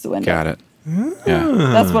 So he breaks the window. Got it. Yeah,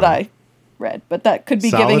 That's what I read, but that could be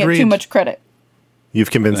Solid giving it read. too much credit.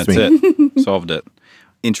 You've convinced that's me. it. Solved it.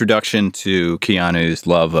 Introduction to Keanu's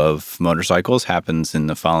love of motorcycles happens in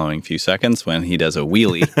the following few seconds when he does a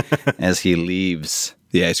wheelie as he leaves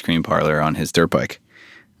the ice cream parlor on his dirt bike.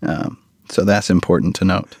 So that's important to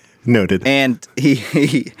note. Noted. And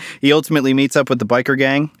he ultimately meets up with the biker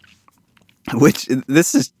gang, which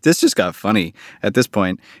this just got funny at this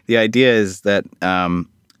point. The idea is that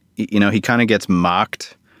he kind of gets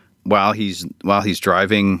mocked while he's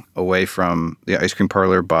driving away from the ice cream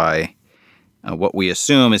parlor by what we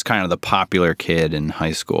assume is kind of the popular kid in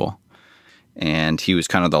high school, and he was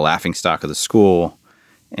kind of the laughingstock of the school.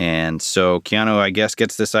 And so Keanu, I guess,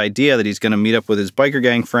 gets this idea that he's going to meet up with his biker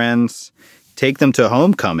gang friends, take them to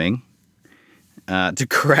homecoming to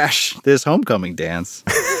crash this homecoming dance,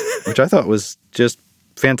 which I thought was just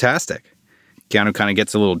fantastic. Keanu kind of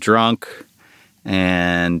gets a little drunk,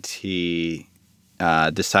 and he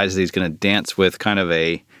decides that he's going to dance with kind of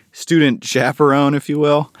a student chaperone, if you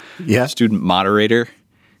will. Yeah. Student moderator.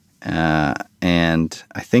 And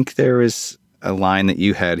I think there is a line that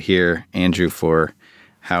you had here, Andrew, for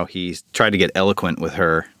how he tried to get eloquent with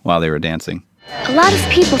her while they were dancing. A lot of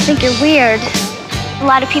people think you're weird. A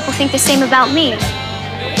lot of people think the same about me.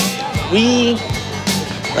 We,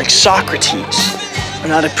 like Socrates, are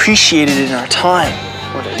not appreciated in our time.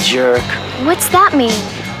 What a jerk. What's that mean?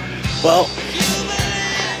 Well,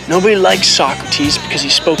 nobody likes Socrates because he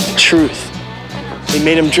spoke the truth. They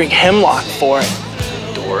made him drink hemlock for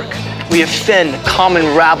it. Dork. We offend the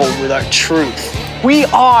common rabble with our truth. We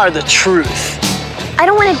are the truth. I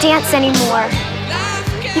don't want to dance anymore.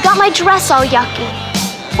 You got my dress all yucky.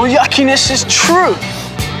 Well, yuckiness is truth.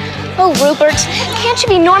 Oh, Rupert, can't you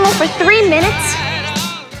be normal for 3 minutes?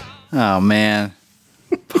 Oh, man.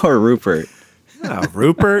 Poor Rupert. Oh,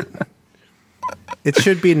 Rupert. It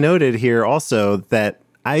should be noted here also that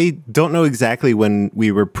I don't know exactly when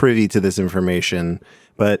we were privy to this information,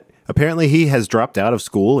 but apparently he has dropped out of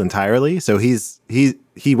school entirely. So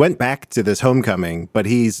he went back to this homecoming, but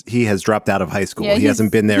he has dropped out of high school. Yeah, he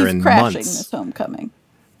hasn't been there he's in crashing months. this homecoming.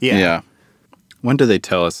 Yeah. When did they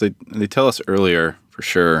tell us? They tell us earlier for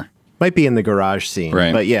sure. Might be in the garage scene.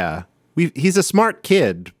 Right. But yeah, he's a smart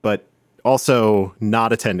kid, but also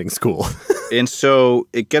not attending school. And so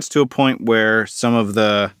it gets to a point where some of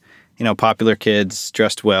the, popular kids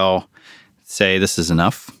dressed well say this is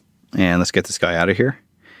enough and let's get this guy out of here.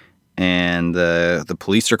 And the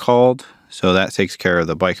police are called, so that takes care of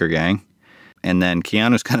the biker gang. And then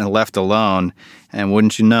Keanu's kind of left alone, and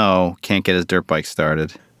wouldn't you know, can't get his dirt bike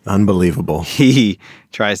started. Unbelievable. He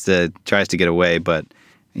tries to get away, but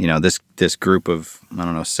this group of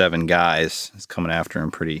 7 guys is coming after him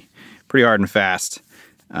pretty hard and fast.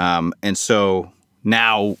 And so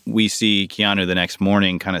now we see Keanu the next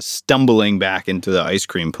morning kind of stumbling back into the ice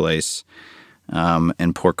cream place,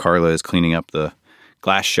 and poor Carla is cleaning up the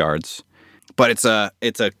glass shards. But it's a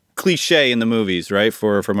cliche in the movies, right?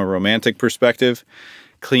 From a romantic perspective,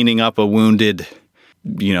 cleaning up a wounded,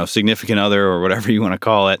 significant other or whatever you want to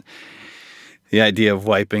call it. The idea of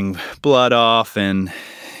wiping blood off and,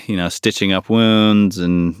 stitching up wounds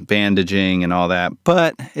and bandaging and all that.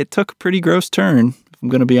 But it took a pretty gross turn, if I'm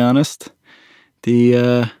going to be honest.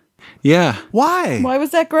 Yeah. Why? Why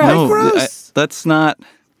was that gross? No, gross. let's not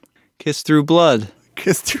kiss through blood.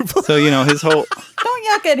 Kiss through blood. So, his whole... Don't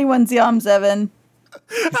yuck anyone's yums, Evan.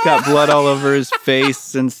 He's got blood all over his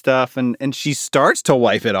face and stuff, and she starts to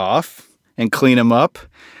wipe it off and clean him up,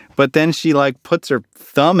 but then she puts her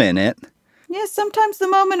thumb in it. Yeah, sometimes the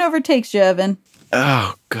moment overtakes you, Evan.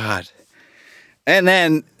 Oh God. And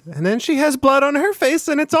then she has blood on her face,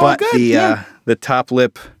 and it's all good. The top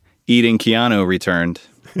lip eating Keanu returned.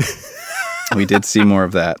 We did see more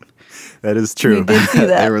of that. That is true. We did see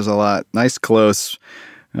that. There was a lot. Nice close,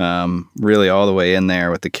 really all the way in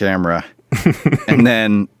there with the camera. And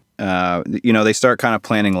then, they start kind of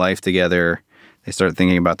planning life together. They start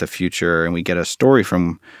thinking about the future, and we get a story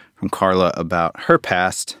from Carla about her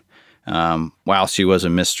past. While she was a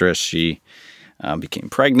mistress, she became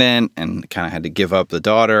pregnant and kind of had to give up the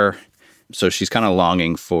daughter. So she's kind of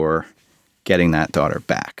longing for getting that daughter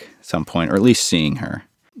back at some point, or at least seeing her.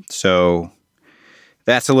 So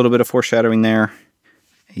that's a little bit of foreshadowing there.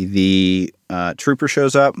 The trooper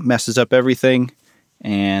shows up, messes up everything.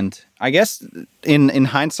 And I guess in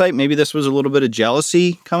hindsight, maybe this was a little bit of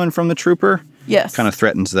jealousy coming from the trooper. Yes. Kind of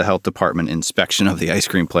threatens the health department inspection of the ice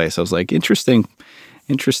cream place. I was like, interesting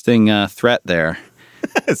threat there.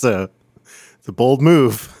 It's a bold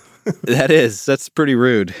move. That's pretty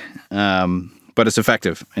rude. But it's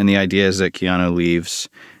effective. And the idea is that Keanu leaves.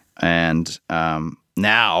 And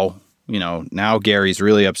now Gary's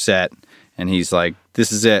really upset. And he's like,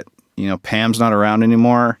 this is it. Pam's not around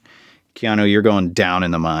anymore. Keanu, you're going down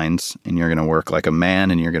in the mines, and you're going to work like a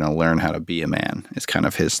man, and you're going to learn how to be a man, is kind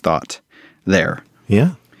of his thought there.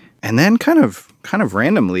 Yeah. And then kind of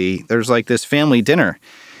randomly, there's like this family dinner.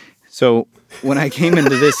 So when I came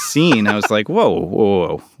into this scene, I was like,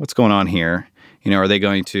 whoa, what's going on here? Are they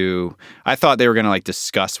going to, I thought they were going to like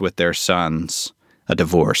discuss with their sons a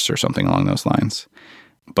divorce or something along those lines.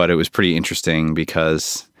 But it was pretty interesting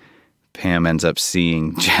because Pam ends up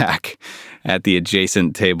seeing Jack at the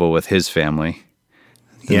adjacent table with his family.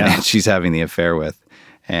 The man she's having the affair with.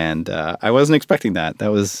 And I wasn't expecting that.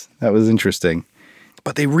 That was interesting.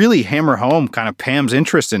 But they really hammer home kind of Pam's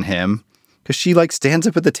interest in him because she like stands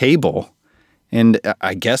up at the table and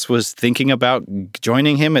I guess was thinking about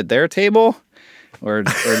joining him at their table or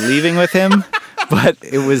leaving with him. But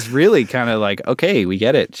it was really kind of like, okay, we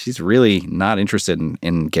get it. She's really not interested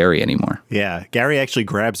in Gary anymore. Yeah. Gary actually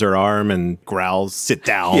grabs her arm and growls, sit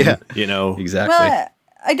down, Exactly. Well,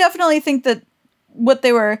 I definitely think that what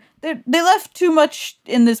they left too much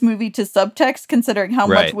in this movie to subtext, considering how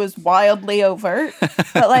much was wildly overt.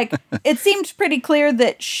 But like, it seemed pretty clear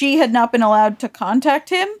that she had not been allowed to contact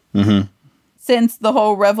him since the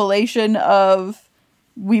whole revelation of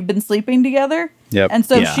we've been sleeping together. Yep. And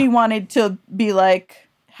so she wanted to be like,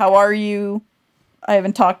 how are you? I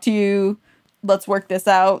haven't talked to you. Let's work this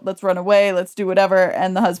out. Let's run away. Let's do whatever.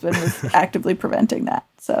 And the husband was actively preventing that.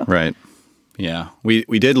 So right. Yeah. We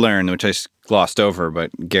did learn, which I glossed over,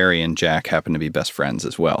 but Gary and Jack happen to be best friends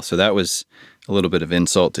as well. So that was a little bit of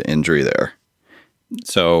insult to injury there.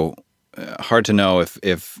 So hard to know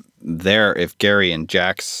if Gary and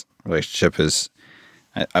Jack's relationship is,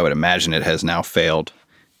 I would imagine it has now failed.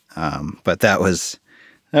 But that was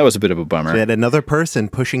a bit of a bummer. They had another person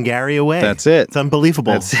pushing Gary away. That's it. It's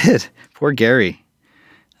unbelievable. That's it. Poor Gary.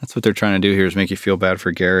 That's what they're trying to do here is make you feel bad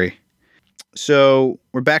for Gary. So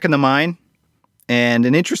we're back in the mine, and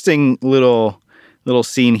an interesting little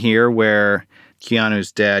scene here where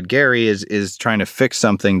Keanu's dad, Gary, is trying to fix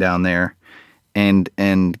something down there, and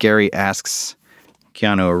Gary asks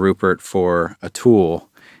Keanu or Rupert for a tool.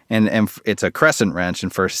 And it's a crescent wrench,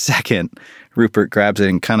 and for a second, Rupert grabs it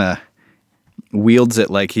and kind of wields it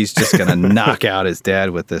like he's just going to knock out his dad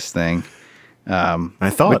with this thing. I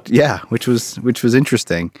thought, which was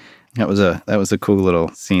interesting. That was a cool little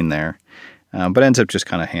scene there, but ends up just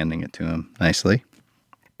kind of handing it to him nicely.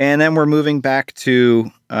 And then we're moving back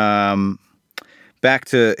to him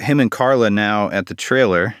and Carla now at the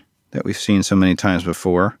trailer that we've seen so many times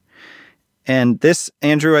before. And this,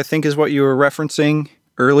 Andrew, I think is what you were referencing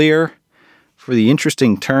earlier for the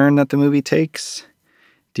interesting turn that the movie takes.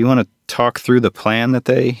 Do you want to talk through the plan that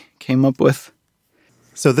they came up with?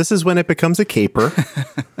 So this is when it becomes a caper.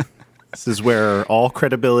 This is where all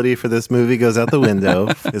credibility for this movie goes out the window,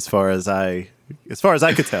 as far as I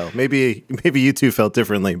could tell. Maybe you two felt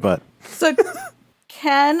differently, but so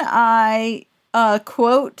can I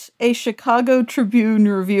quote a Chicago Tribune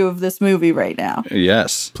review of this movie right now?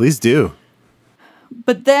 Yes, please do.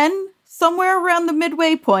 But then, somewhere around the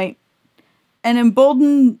midway point, an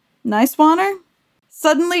emboldened Niswaner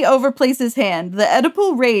suddenly overplays his hand. The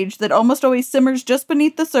Oedipal rage that almost always simmers just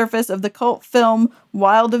beneath the surface of the cult film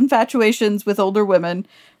Wild Infatuations with Older Women,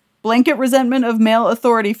 blanket resentment of male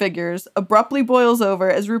authority figures, abruptly boils over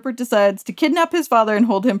as Rupert decides to kidnap his father and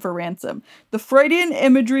hold him for ransom. The Freudian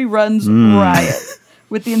imagery runs riot.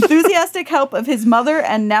 With the enthusiastic help of his mother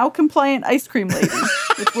and now compliant ice cream lady,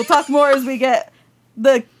 which we'll talk more as we get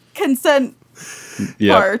the consent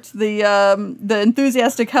part, the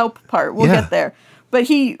enthusiastic help part. We'll get there. But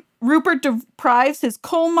he Rupert deprives his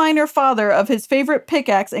coal miner father of his favorite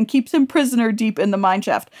pickaxe and keeps him prisoner deep in the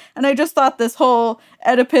mineshaft. And I just thought this whole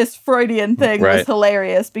Oedipus Freudian thing was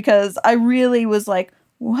hilarious because I really was like,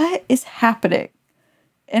 what is happening?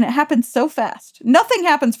 And it happens so fast. Nothing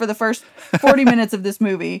happens for the first 40 minutes of this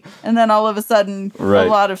movie. And then all of a sudden, a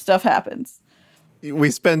lot of stuff happens.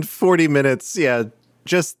 We spend 40 minutes,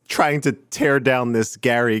 just trying to tear down this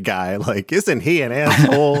Gary guy. Like, isn't he an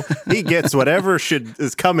asshole? He gets whatever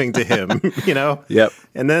is coming to him, you know? Yep.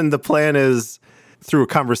 And then the plan is, through a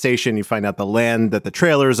conversation, you find out the land that the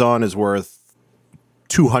trailer's on is worth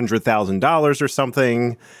 $200,000 or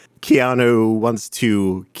something. Keanu wants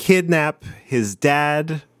to kidnap his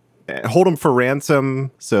dad, hold him for ransom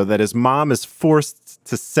so that his mom is forced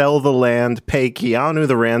to sell the land, pay Keanu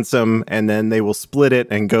the ransom, and then they will split it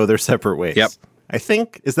and go their separate ways. Yep. I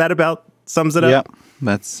think, is that about sums it up?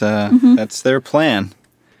 Yep. That's their plan.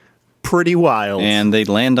 Pretty wild. And they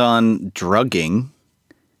land on drugging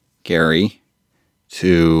Gary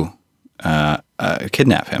to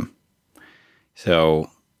kidnap him.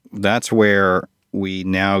 So that's where we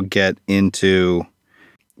now get into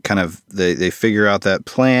kind of they figure out that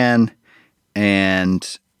plan,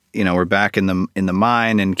 and we're back in the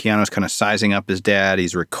mine, and Keanu's kind of sizing up his dad.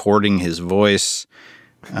 He's recording his voice.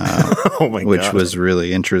 Which was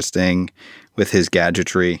really interesting with his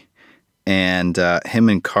gadgetry. And him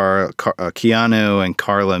and Keanu and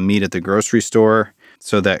Carla meet at the grocery store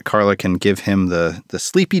so that Carla can give him the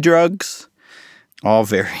sleepy drugs. All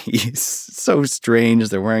very so strange.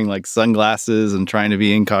 They're wearing like sunglasses and trying to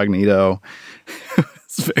be incognito.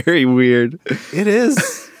 It's very weird. It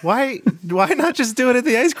is. Why not just do it at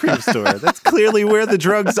the ice cream store? That's clearly where the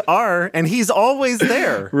drugs are, and he's always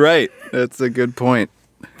there. Right. That's a good point.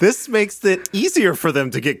 This makes it easier for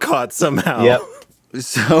them to get caught somehow. Yep.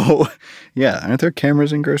 So, aren't there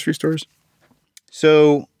cameras in grocery stores?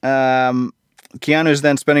 So, Keanu's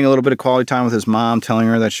then spending a little bit of quality time with his mom, telling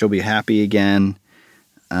her that she'll be happy again.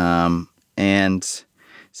 And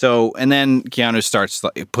then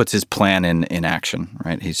Keanu puts his plan in action,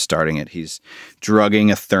 right? He's starting it. He's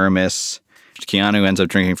drugging a thermos. Keanu ends up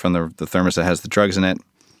drinking from the thermos that has the drugs in it.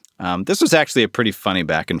 This was actually a pretty funny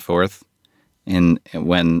back and forth.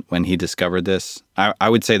 When he discovered this, I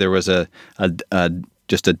would say there was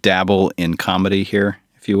just a dabble in comedy here,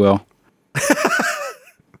 if you will.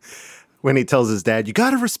 When he tells his dad, "You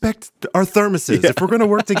got to respect our thermoses if we're going to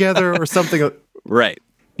work together," or something. Right.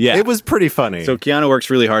 Yeah. It was pretty funny. So Keanu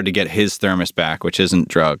works really hard to get his thermos back, which isn't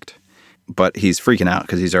drugged, but he's freaking out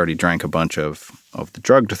because he's already drank a bunch of the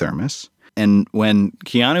drugged thermos. And when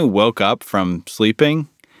Keanu woke up from sleeping,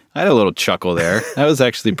 I had a little chuckle there. That was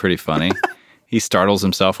actually pretty funny. He startles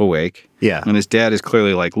himself awake. Yeah. And his dad is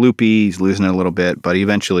clearly like loopy. He's losing it a little bit, but he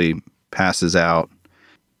eventually passes out.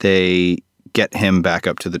 They get him back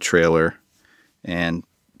up to the trailer and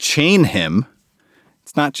chain him.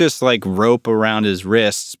 It's not just like rope around his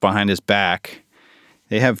wrists behind his back.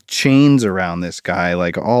 They have chains around this guy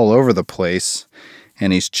like all over the place,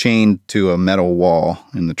 and he's chained to a metal wall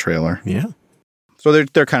in the trailer. Yeah. So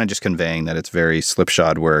they're kind of just conveying that it's very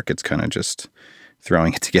slipshod work. It's kind of just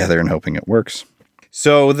throwing it together and hoping it works.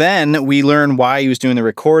 So then we learn why he was doing the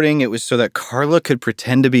recording. It was so that Carla could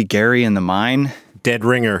pretend to be Gary in the mine. Dead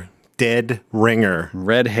ringer.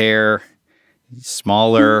 Red hair,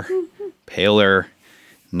 smaller, paler,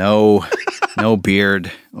 no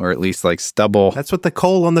beard, or at least like stubble. That's what the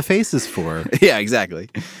coal on the face is for. Yeah, exactly.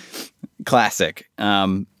 Classic.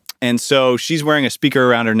 And so she's wearing a speaker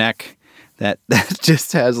around her neck that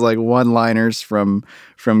just has like one-liners from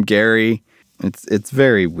Gary. It's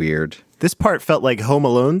very weird. This part felt like Home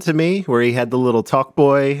Alone to me, where he had the little talk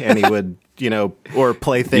boy and he would, or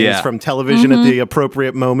play things from television at the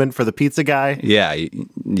appropriate moment for the pizza guy. Yeah,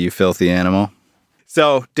 you filthy animal.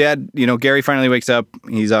 So Dad, Gary finally wakes up.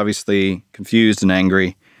 He's obviously confused and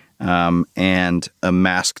angry. And a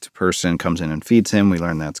masked person comes in and feeds him. We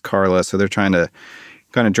learn that's Carla. So they're trying to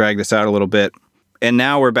kind of drag this out a little bit. And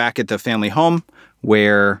now we're back at the family home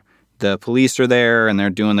where the police are there and they're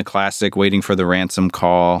doing the classic waiting for the ransom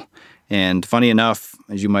call. And funny enough,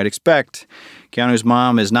 as you might expect, Keanu's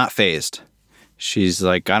mom is not fazed. She's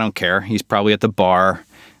like, I don't care. He's probably at the bar.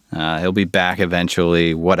 He'll be back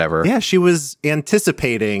eventually, whatever. Yeah, she was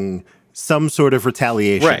anticipating some sort of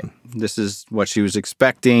retaliation. Right. This is what she was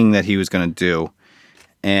expecting that he was going to do.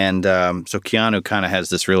 And so Keanu kind of has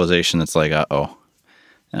this realization that's like,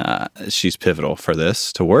 she's pivotal for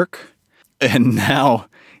this to work. And now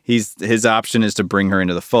his option is to bring her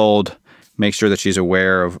into the fold, make sure that she's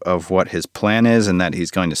aware of what his plan is, and that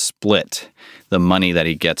he's going to split the money that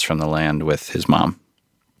he gets from the land with his mom.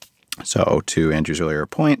 So to Andrew's earlier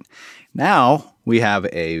point, now we have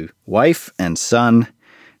a wife and son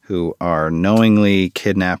who are knowingly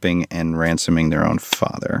kidnapping and ransoming their own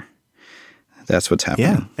father. That's what's happening.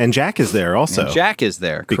 Yeah, and Jack is there also. And Jack is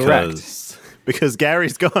there, correct. Because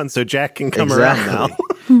Gary's gone, so Jack can come around now.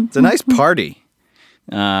 It's a nice party.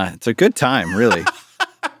 It's a good time, really.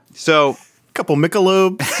 So, couple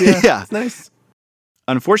Michelobes. Yeah. It's nice.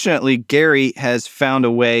 Unfortunately, Gary has found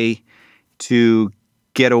a way to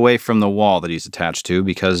get away from the wall that he's attached to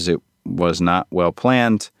because it was not well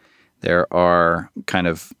planned. There are kind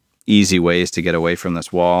of easy ways to get away from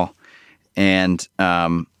this wall. And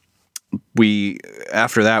after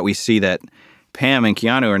that, we see that Pam and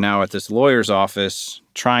Keanu are now at this lawyer's office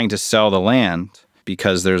trying to sell the land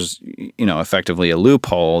because there's, effectively a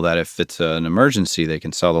loophole that if it's an emergency, they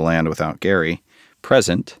can sell the land without Gary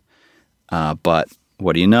present. But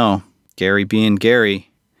what do you know? Gary being Gary,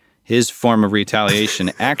 his form of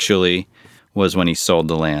retaliation actually was when he sold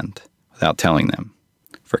the land without telling them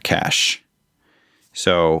for cash.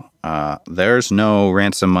 So there's no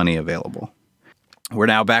ransom money available. We're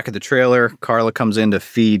now back at the trailer. Carla comes in to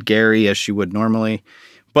feed Gary as she would normally.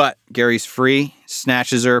 But Gary's free,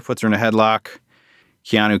 snatches her, puts her in a headlock.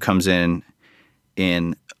 Keanu comes in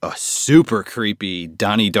a super creepy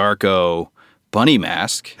Donnie Darko bunny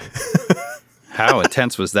mask. How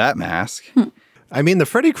intense was that mask? I mean, the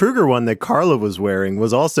Freddy Krueger one that Carla was wearing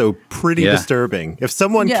was also pretty disturbing. If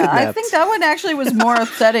someone kidnapped... I think that one actually was more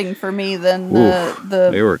upsetting for me than the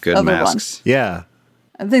they were good other masks. One. Yeah.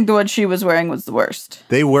 I think the one she was wearing was the worst.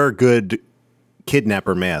 They were good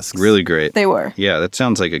kidnapper masks. Really great. They were. Yeah, that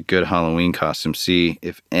sounds like a good Halloween costume. See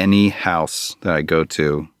if any house that I go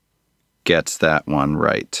to gets that one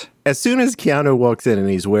right. As soon as Keanu walks in and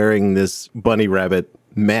he's wearing this bunny rabbit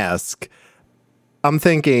mask, I'm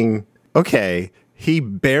thinking, okay, he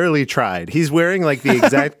barely tried. He's wearing like the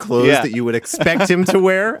exact clothes that you would expect him to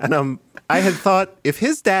wear. And I had thought, if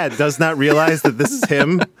his dad does not realize that this is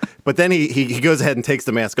him, but then he goes ahead and takes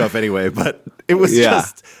the mask off anyway. But it was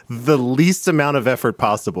just the least amount of effort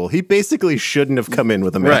possible. He basically shouldn't have come in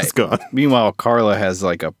with a mask on. Meanwhile, Carla has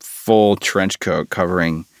like a full trench coat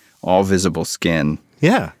covering all visible skin.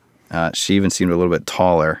 Yeah. She even seemed a little bit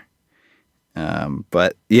taller.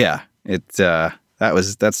 But yeah,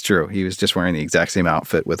 that's true. He was just wearing the exact same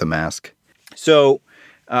outfit with a mask. So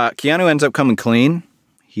Keanu ends up coming clean.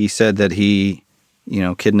 He said that he,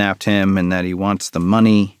 kidnapped him and that he wants the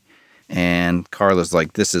money. And Carla's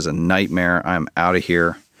like, this is a nightmare. I'm out of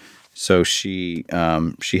here. So she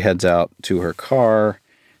heads out to her car,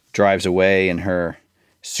 drives away in her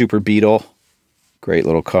Super Beetle. Great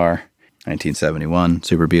little car. 1971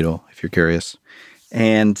 Super Beetle, if you're curious.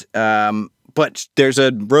 And but there's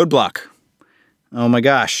a roadblock. Oh my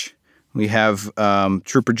gosh. We have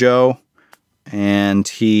Trooper Joe, and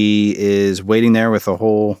he is waiting there with the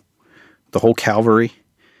whole cavalry.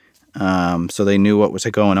 So they knew what was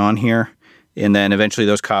going on here. And then eventually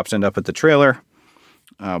those cops end up at the trailer.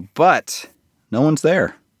 But no one's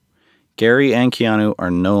there. Gary and Keanu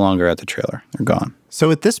are no longer at the trailer. They're gone.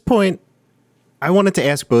 So at this point, I wanted to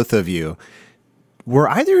ask both of you, were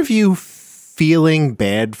either of you feeling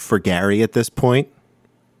bad for Gary at this point?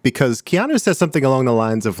 Because Keanu says something along the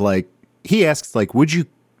lines of like, he asks like,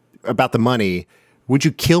 about the money, would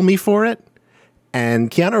you kill me for it? And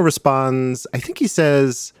Keanu responds, I think he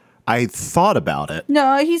says, I thought about it.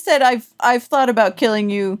 No, he said, I've thought about killing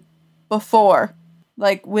you before,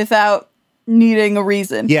 like without needing a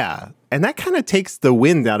reason. Yeah. And that kind of takes the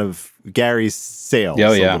wind out of Gary's sails a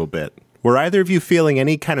little bit. Were either of you feeling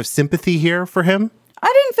any kind of sympathy here for him? I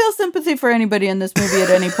didn't feel sympathy for anybody in this movie at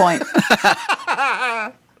any point.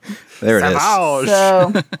 There it is.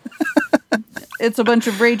 So it's a bunch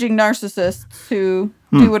of raging narcissists who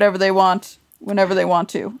do whatever they want whenever they want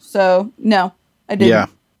to. So no, I didn't. Yeah.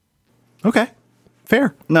 Okay.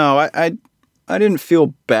 Fair. No, I didn't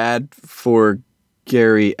feel bad for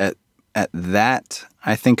Gary at that.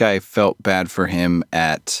 I think I felt bad for him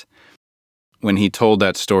at when he told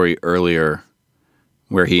that story earlier,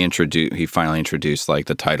 where he finally introduced like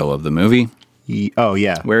the title of the movie.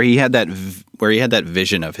 Where he had that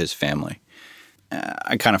vision of his family.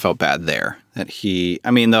 I kind of felt bad there that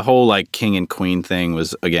the whole like king and queen thing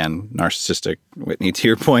was again narcissistic, Whitney, to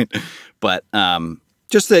your point, but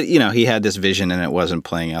just that he had this vision and it wasn't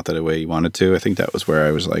playing out the way he wanted to. I think that was where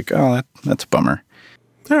I was like, oh, that's a bummer.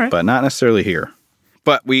 All right, but not necessarily here.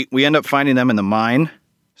 But we end up finding them in the mine.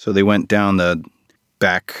 So they went down the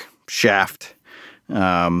back shaft,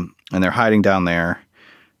 and they're hiding down there.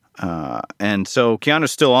 And so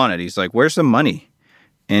Keanu's still on it. He's like, where's the money?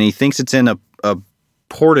 And he thinks it's in a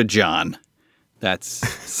porta-john. that's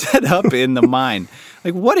set up in the mine.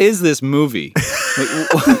 Like, what is this movie?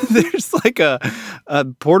 Like, there's like a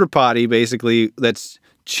porta potty basically that's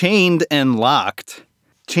chained and locked,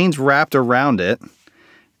 chains wrapped around it,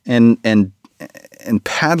 and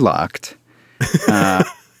padlocked.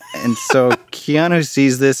 And so Keanu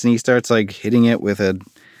sees this and he starts like hitting it with an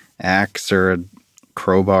axe or a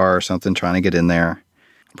crowbar or something, trying to get in there.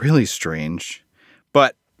 Really strange.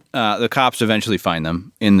 But the cops eventually find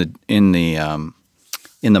them in the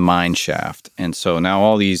mine shaft. And so now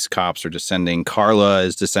all these cops are descending. Carla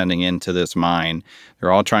is descending into this mine.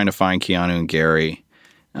 They're all trying to find Keanu and Gary.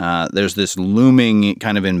 There's this looming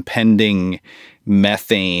kind of impending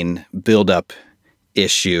methane buildup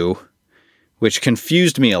issue, which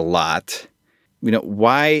confused me a lot. You know,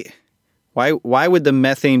 why would the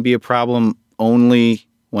methane be a problem only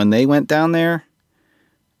when they went down there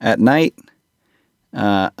at night?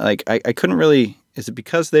 Like I couldn't really. Is it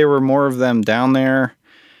because there were more of them down there?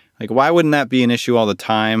 Like, why wouldn't that be an issue all the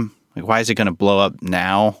time? Like, why is it going to blow up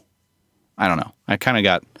now? I don't know. I kind of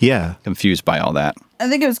got confused by all that. I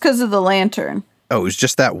think it was because of the lantern. Oh, it was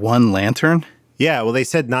just that one lantern? Yeah, well, they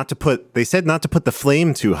said not to put the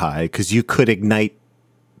flame too high because you could ignite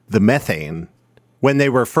the methane when they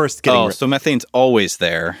were first getting. Oh, so methane's always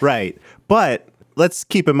there, right? But let's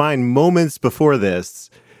keep in mind, moments before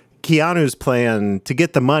this, Keanu's plan to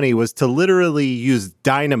get the money was to literally use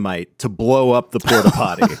dynamite to blow up the porta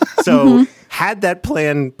potty. So, had that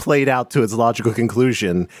plan played out to its logical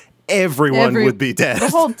conclusion, everyone would be dead. The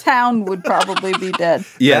whole town would probably be dead.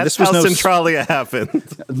 Yeah, That's this was how no Centralia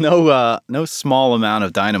happened. no small amount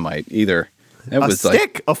of dynamite either. It was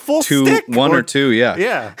stick, like a full stick, one or two. Yeah,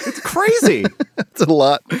 yeah, it's crazy. It's a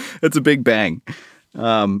lot. It's a big bang.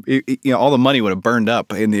 All the money would have burned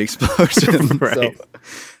up in the explosion. Right.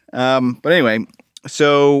 But anyway,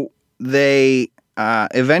 so they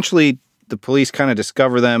eventually the police kind of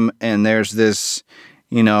discover them, and there's this,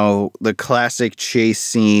 the classic chase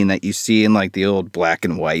scene that you see in like the old black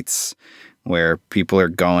and whites, where people are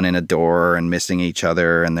going in a door and missing each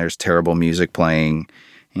other, and there's terrible music playing,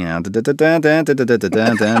 like that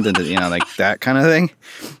kind of thing.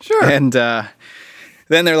 Sure. And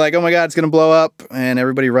then they're like, "Oh my God, it's gonna blow up!" and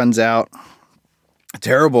everybody runs out. A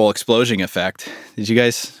terrible explosion effect. Did you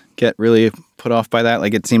guys get really put off by that?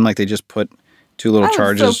 Like, it seemed like they just put two little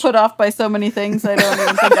charges. I was so put off by so many things. I don't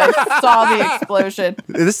even think I saw the explosion.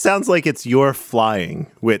 This sounds like it's your flying,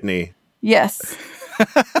 Whitney. Yes.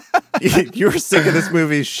 You were sick of this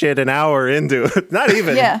movie shit an hour into it. Not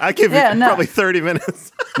even. Yeah. I give you probably 30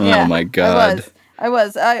 minutes. Oh my God. I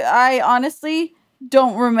was. I honestly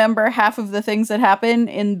don't remember half of the things that happen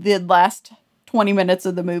in the last 20 minutes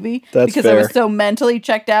of the movie. That's because fair. I was so mentally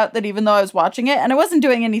checked out that even though I was watching it and I wasn't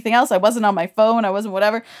doing anything else, I wasn't on my phone, I wasn't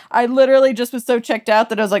whatever, I literally just was so checked out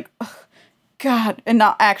that I was like, oh, God, and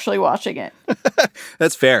not actually watching it.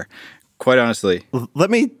 That's fair. Quite honestly. Let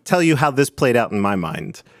me tell you how this played out in my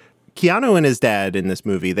mind. Keanu and his dad in this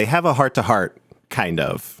movie, they have a heart-to-heart, kind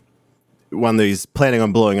of, when he's planning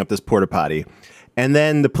on blowing up this porta potty. And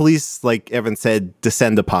then the police, like Evan said,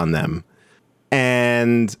 descend upon them.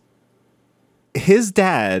 And his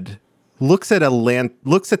dad looks at the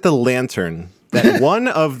lantern that one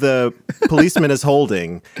of the policemen is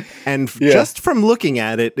holding, and just from looking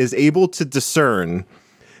at it is able to discern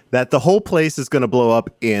that the whole place is going to blow up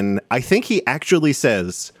in, I think he actually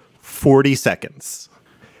says, 40 seconds.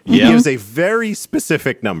 He gives a very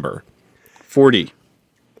specific number. 40.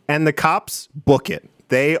 And the cops book it.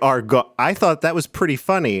 They are I thought that was pretty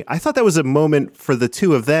funny. I thought that was a moment for the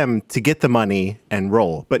two of them to get the money and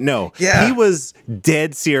roll. But no, he was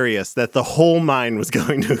dead serious that the whole mine was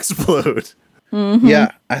going to explode. Mm-hmm.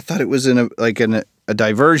 Yeah, I thought it was a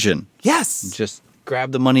diversion. Yes. Just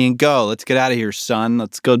grab the money and go. Let's get out of here, son.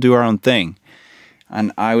 Let's go do our own thing.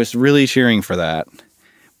 And I was really cheering for that.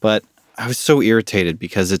 But I was so irritated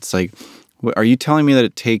because it's like, are you telling me that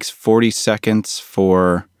it takes 40 seconds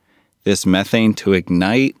for this methane to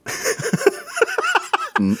ignite?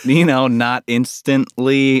 Not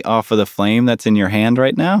instantly off of the flame that's in your hand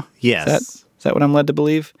right now? Yes. Is that what I'm led to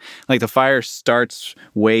believe? Like the fire starts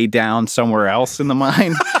way down somewhere else in the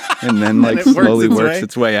mine and then like slowly works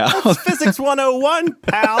its way out. That's Physics 101,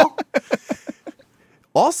 pal.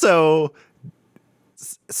 Also,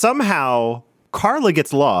 somehow Carla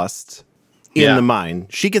gets lost in the mine.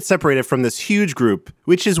 She gets separated from this huge group,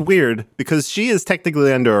 which is weird because she is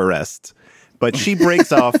technically under arrest, but she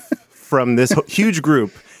breaks off from this huge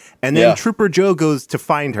group. And then Trooper Joe goes to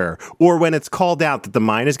find her. Or when it's called out that the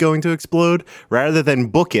mine is going to explode, rather than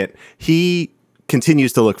book it, he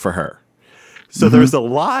continues to look for her. So there's a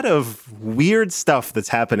lot of weird stuff that's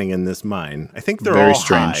happening in this mine. I think they're very all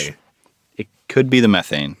strange. high. It Could be the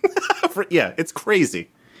methane. Yeah, it's crazy.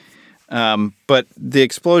 But the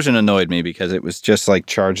explosion annoyed me because it was just like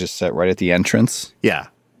charges set right at the entrance. Yeah,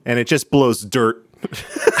 and it just blows dirt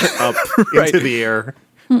up into the air.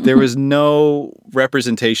 There was no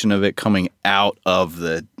representation of it coming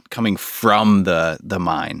from the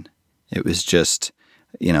mine. It was just,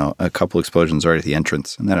 a couple explosions right at the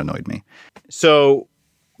entrance, and that annoyed me. So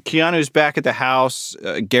Keanu's back at the house.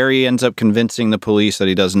 Gary ends up convincing the police that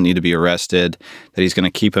he doesn't need to be arrested, that he's going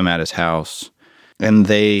to keep him at his house. And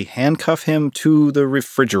they handcuff him to the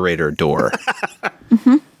refrigerator door.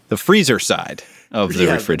 The freezer side of the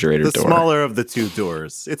refrigerator door. The smaller of the two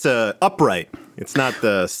doors. It's a upright. It's not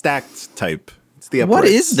the stacked type. It's the upright. What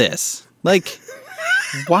is this? Like,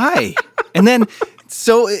 why? And then,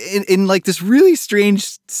 so in like this really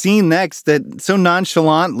strange scene next that so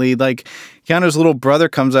nonchalantly, like Keanu's little brother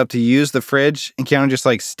comes up to use the fridge and Keanu just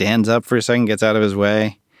like stands up for a second, gets out of his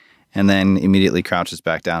way, and then immediately crouches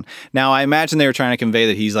back down. Now, I imagine they were trying to convey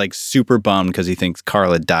that he's like super bummed because he thinks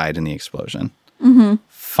Carla died in the explosion. Mm-hmm.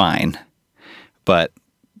 Fine. But,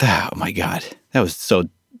 oh my God, that was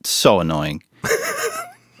so annoying.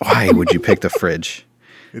 Why would you pick the fridge?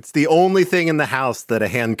 It's the only thing in the house that a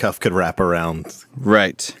handcuff could wrap around.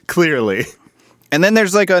 Right. Clearly. And then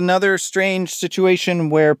there's like another strange situation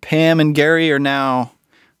where Pam and Gary are now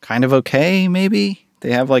kind of okay, maybe.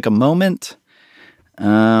 They have like a moment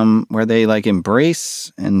where they like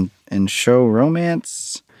embrace and show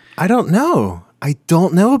romance. I don't know. I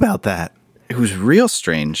don't know about that. It was real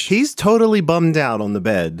strange. He's totally bummed out on the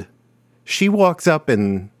bed. She walks up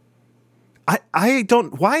and I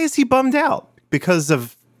don't. Why is he bummed out? Because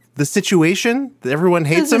of the situation? Everyone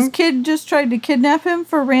hates him? His kid just tried to kidnap him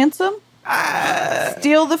for ransom?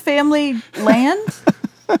 Steal the family land?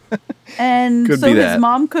 And Could so be his that.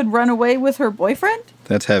 mom could run away with her boyfriend?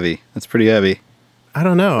 That's heavy. That's pretty heavy. I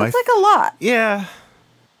don't know. It's like a lot. Yeah.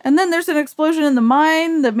 And then there's an explosion in the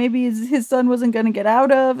mine that maybe his son wasn't going to get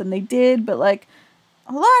out of, and they did, but like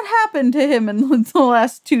a lot happened to him in the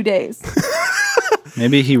last 2 days.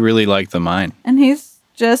 Maybe he really liked the mine. And he's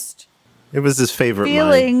just It was his favorite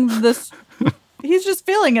feeling this. He's just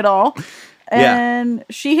feeling it all. And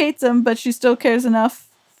she hates him, but she still cares enough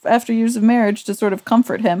after years of marriage to sort of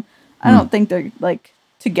comfort him. I don't think they're like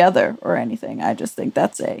together or anything. I just think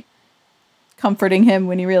that's comforting him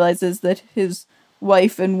when he realizes that his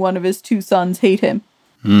wife and one of his 2 sons hate him.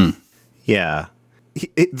 Yeah.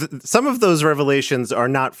 Some of those revelations are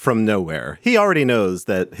not from nowhere. He already knows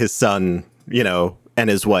that his son, and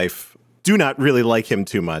his wife do not really like him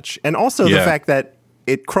too much. And also the fact that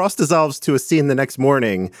it cross-dissolves to a scene the next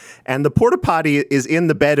morning, and the porta potty is in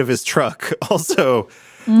the bed of his truck. Also,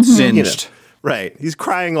 Singed. Right. He's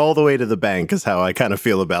crying all the way to the bank is how I kind of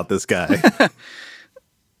feel about this guy.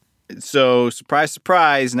 So, surprise,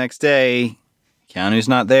 surprise, next day, Keanu's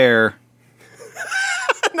not there.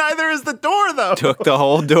 Neither is the door, though. Took the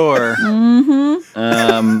whole door.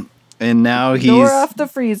 And now he's... Door off the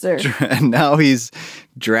freezer. And now he's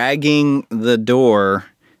dragging the door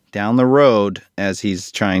down the road as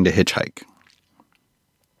he's trying to hitchhike.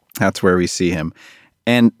 That's where we see him.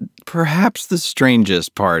 And perhaps the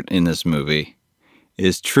strangest part in this movie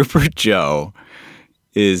is Trooper Joe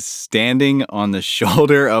is standing on the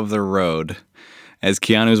shoulder of the road as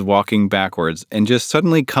Keanu's walking backwards and just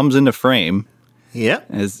suddenly comes into frame. Yep.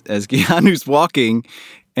 As Keanu's walking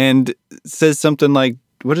and says something like,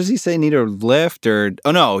 what does he say? Need a lift? Or,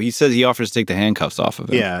 oh no, he says he offers to take the handcuffs off of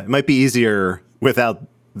him. Yeah, it might be easier without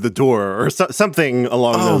the door or something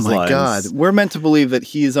along those lines. Oh my God. We're meant to believe that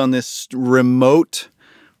he's on this remote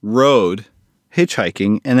road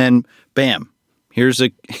hitchhiking, and then bam, here's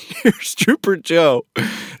Trooper Joe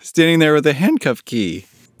standing there with a handcuff key.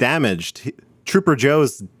 Damaged. Trooper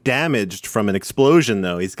Joe's damaged from an explosion,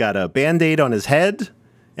 though. He's got a Band-Aid on his head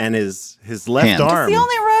and his left Hand. arm. It's the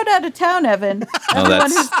only road out of town, Evan. Everyone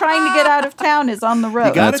who's trying to get out of town is on the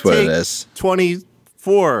road. That's what it is.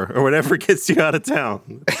 24 or whatever gets you out of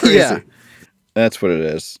town. Crazy. Yeah, that's what it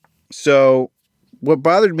is. So what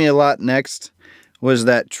bothered me a lot next was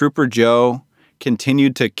that Trooper Joe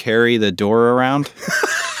continued to carry the door around.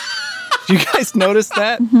 Did you guys notice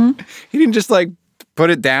that? Mm-hmm. He didn't just like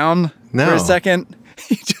put it down for a second.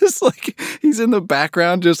 He just he's in the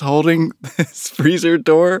background just holding this freezer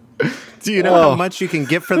door. Do you know how much you can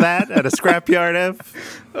get for that at a scrapyard,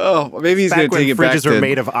 Ev? Oh, maybe he's going to take it back to... fridges were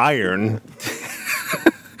made of iron.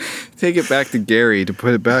 Take it back to Gary to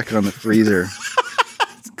put it back on the freezer.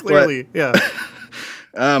 Clearly, yeah.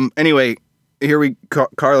 Anyway, here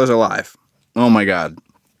Carla's alive. Oh my God.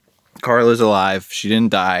 Carla's alive. She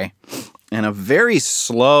didn't die. And a very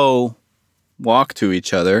slow walk to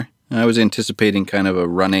each other. I was anticipating kind of a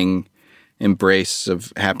running embrace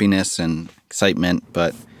of happiness and excitement,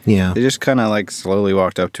 but Yeah. they just kind of like slowly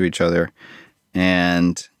walked up to each other.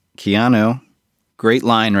 And Keanu, great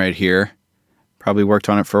line right here, probably worked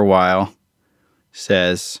on it for a while,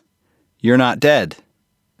 says, "You're not dead."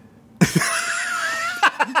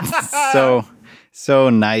 So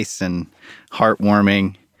nice and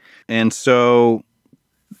heartwarming. And so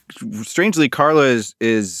strangely, Carla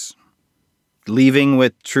is leaving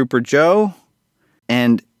with Trooper Joe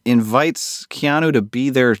and invites Keanu to be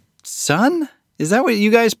their son. Is that what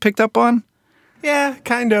you guys picked up on? Yeah,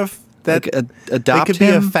 kind of. That Like, adopt they could be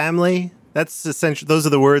a him? family. That's essentially, those are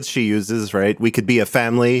the words she uses, right? We could be a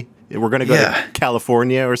family. We're going to go Yeah. to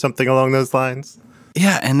California or something along those lines.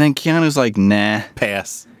 Yeah, and then Keanu's like, nah,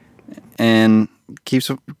 Pass. and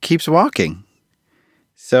keeps walking.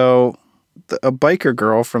 So a biker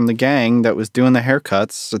girl from the gang that was doing the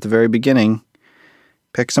haircuts at the very beginning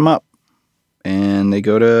picks him up, and they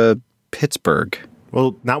go to Pittsburgh.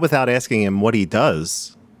 Well, not without asking him what he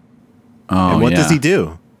does. Oh, And what does yeah. he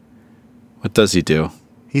do? What does he do?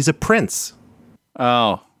 He's a prince.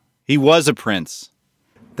 Oh, he was a prince.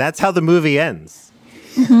 That's how the movie ends.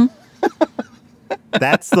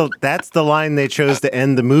 That's the line they chose to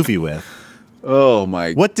end the movie with. Oh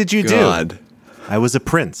my! What did you God. do? I was a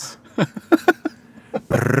prince.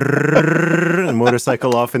 Brrrr, and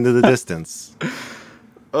motorcycle off into the distance.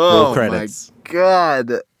 Oh Roll credits. my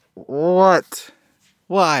God! What?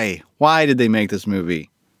 Why? Why did they make this movie?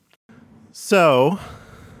 So,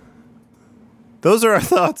 those are our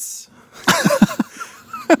thoughts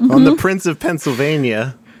on the Prince of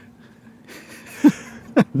Pennsylvania.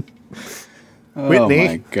 Whitney, Oh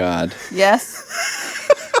my God! Yes.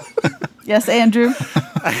 Yes, Andrew.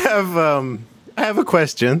 I have a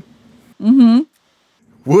question. Mm-hmm.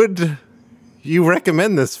 Would you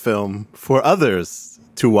recommend this film for others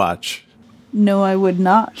to watch? No, I would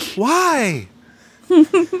not. Why? you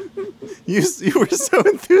were so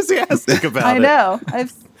enthusiastic about I it. know. I'm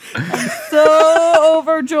so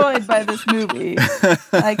overjoyed by this movie.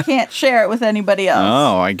 I can't share it with anybody else.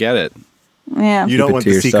 Oh, I get it. Yeah. You don't it want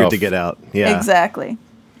to the secret yourself. to get out. Yeah, Exactly.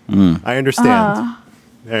 I understand.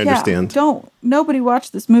 I understand. Yeah, nobody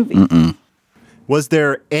watch this movie. Was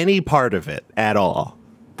there any part of it at all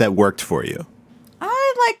that worked for you?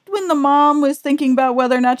 I liked when the mom was thinking about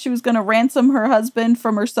whether or not she was going to ransom her husband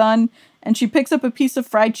from her son, and she picks up a piece of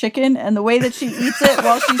fried chicken, and the way that she eats it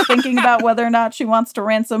while she's thinking about whether or not she wants to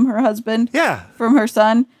ransom her husband Yeah. from her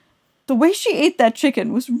son. The way she ate that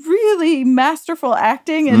chicken was really masterful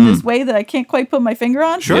acting in this way that I can't quite put my finger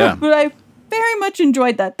on. Sure. Yeah. But I very much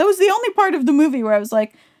enjoyed that. That was the only part of the movie where I was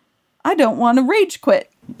like, I don't want to rage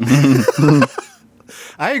quit.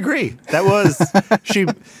 I agree. That was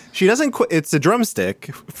she doesn't quit. It's a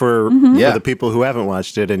drumstick for Yeah. the people who haven't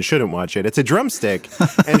watched it and shouldn't watch it. It's a drumstick,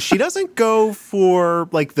 and she doesn't go for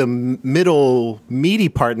like the middle meaty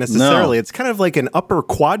part necessarily. No. It's kind of like an upper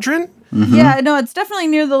quadrant. Yeah, no, it's definitely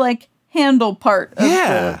near the like handle part of,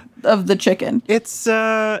 Yeah. of the chicken. It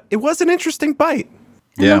was an interesting bite.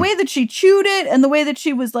 And the way that she chewed it and the way that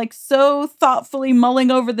she was like so thoughtfully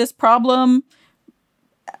mulling over this problem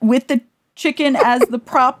with the chicken as the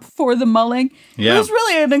prop for the mulling. Yeah. It was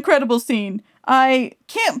really an incredible scene. I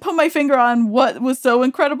can't put my finger on what was so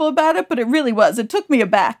incredible about it, but it really was. It took me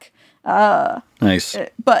aback. Nice.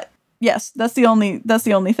 But yes, that's the only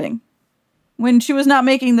thing. When she was not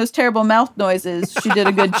making those terrible mouth noises, she did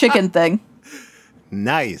a good chicken thing.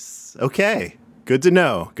 Nice. Okay. Good to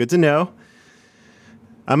know. Good to know.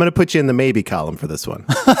 I'm going to put you in the maybe column for this one.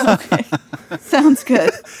 Sounds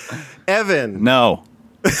good. Evan. No.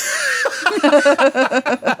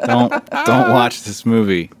 Don't watch this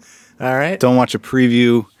movie. All right. Don't watch a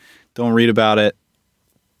preview. Don't read about it.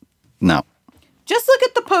 No. Just look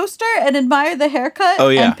at the poster and admire the haircut Oh,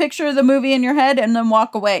 yeah. and picture the movie in your head and then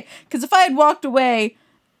walk away. Because if I had walked away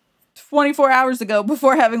 24 hours ago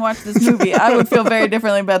before having watched this movie, I would feel very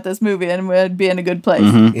differently about this movie and would be in a good place.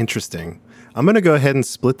 Interesting. I'm going to go ahead and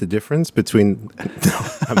split the difference between.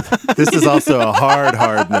 This is also a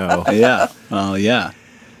hard no. Yeah. Well, yeah.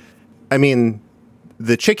 I mean,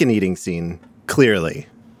 the chicken eating scene, clearly.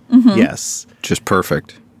 Yes. Just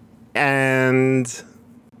perfect. And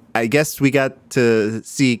I guess we got to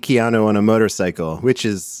see Keanu on a motorcycle, which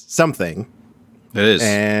is something. It is.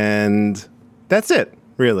 And that's it,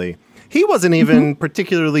 really. He wasn't even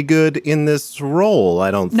particularly good in this role,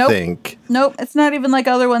 I don't Nope. think. Nope, it's not even like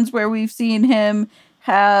other ones where we've seen him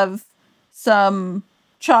have some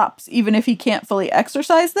chops, even if he can't fully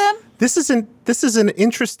exercise them. This is an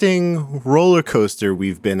interesting roller coaster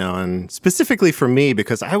we've been on, specifically for me,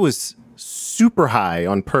 because I was super high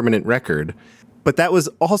on Permanent Record. But that was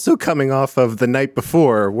also coming off of the night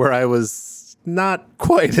before where I was not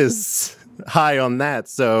quite as high on that.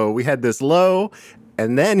 So we had this low,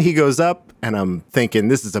 and then he goes up, and I'm thinking,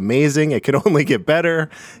 this is amazing. It could only get better.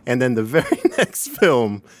 And then the very next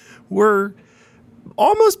film, we're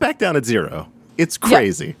almost back down at zero. It's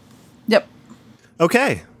crazy. Yep.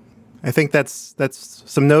 Okay. I think that's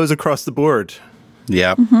some no's across the board.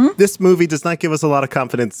 Yeah. This movie does not give us a lot of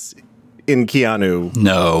confidence in Keanu.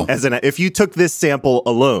 No. If you took this sample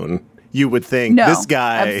alone, you would think No, this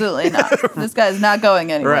guy. absolutely not. This guy's not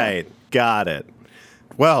going anywhere. Right. Got it.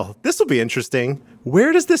 Well, this will be interesting.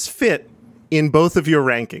 Where does this fit in both of your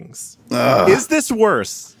rankings? Is this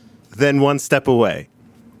worse than One Step Away?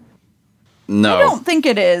 No. I don't think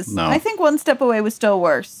it is. No. I think One Step Away was still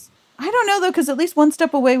worse. I don't know, though, because at least One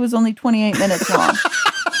Step Away was only 28 minutes long.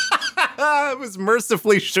 It was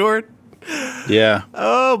mercifully short. Yeah.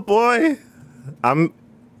 Oh boy.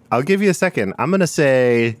 I'll give you a second. I'm gonna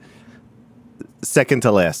say second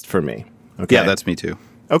to last for me. Okay. Yeah, that's me too.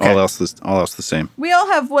 Okay. All else the same. We all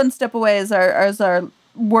have One Step Away as our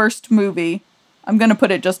worst movie. I'm going to put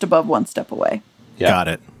it just above One Step Away. Yeah. Got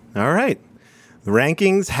it. All right. The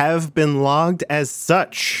rankings have been logged as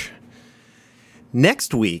such.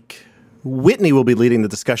 Next week, Whitney will be leading the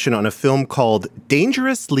discussion on a film called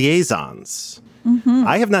Dangerous Liaisons.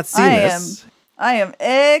 I have not seen this. I am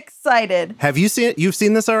excited. Have you seen it? You've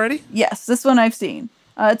seen this already? Yes, this one I've seen.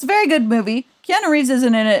 It's a very good movie. Keanu Reeves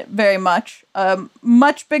isn't in it very much.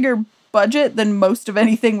 Much bigger budget than most of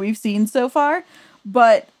anything we've seen so far.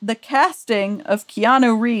 But the casting of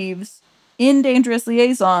Keanu Reeves in Dangerous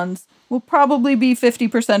Liaisons will probably be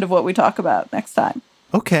 50% of what we talk about next time.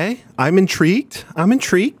 Okay. I'm intrigued.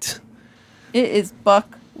 It is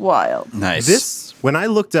buck wild. Nice. When I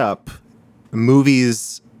looked up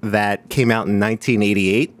movies that came out in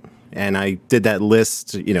 1988, and I did that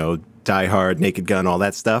list, Die Hard, Naked Gun, all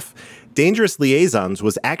that stuff, Dangerous Liaisons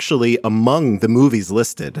was actually among the movies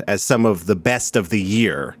listed as some of the best of the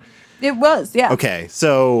year. It was, yeah. Okay,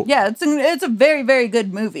 so... Yeah, it's a very, very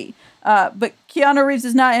good movie. But Keanu Reeves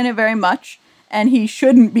is not in it very much, and he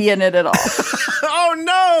shouldn't be in it at all. Oh,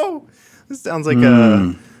 no! This sounds like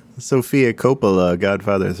a Sofia Coppola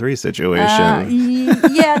Godfather 3 situation.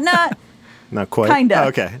 Yeah, not... Not quite? Kinda. Oh,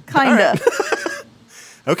 okay. Kinda. All right.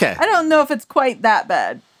 Okay. I don't know if it's quite that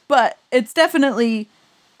bad, but it's definitely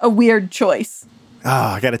a weird choice.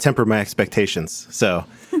 I got to temper my expectations. So,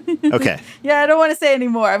 okay. Yeah, I don't want to say any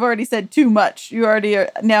more. I've already said too much. You already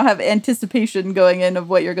now have anticipation going in of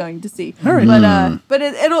what you're going to see. All right. But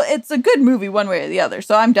it's a good movie one way or the other.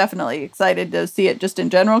 So I'm definitely excited to see it just in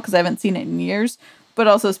general because I haven't seen it in years, but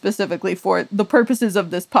also specifically for the purposes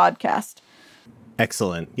of this podcast.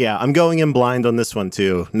 Excellent. Yeah, I'm going in blind on this one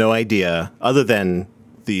too. No idea, other than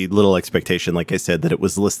the little expectation, like I said, that it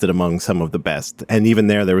was listed among some of the best. And even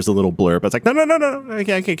there was a little blurb. I was like, no, I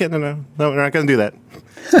can't, no, we're not going to do that.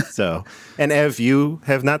 So, and Ev, you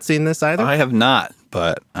have not seen this either? I have not,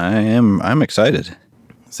 but I'm excited.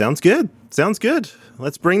 Sounds good.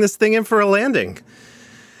 Let's bring this thing in for a landing.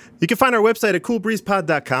 You can find our website at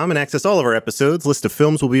coolbreezepod.com and access all of our episodes, list of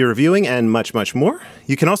films we'll be reviewing, and much, much more.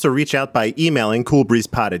 You can also reach out by emailing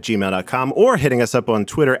coolbreezepod@gmail.com or hitting us up on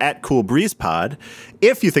Twitter at coolbreezepod.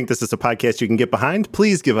 If you think this is a podcast you can get behind,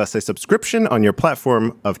 please give us a subscription on your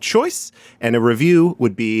platform of choice, and a review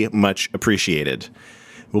would be much appreciated.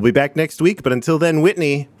 We'll be back next week, but until then,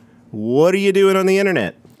 Whitney, what are you doing on the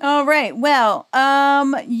internet? All right. Well,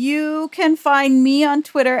 you can find me on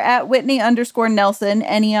Twitter at Whitney_Nelson, Nelsen,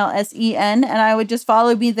 and I would just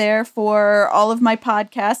follow me there for all of my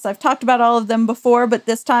podcasts. I've talked about all of them before, but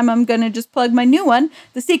this time I'm going to just plug my new one,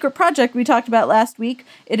 The Secret Project we talked about last week.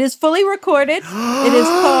 It is fully recorded. It is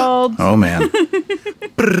called... Oh, man.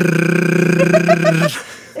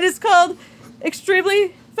 It is called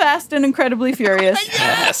Extremely Fast and Incredibly Furious.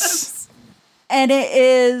 Yes. And it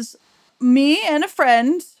is me and a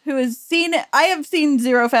friend who has seen it. I have seen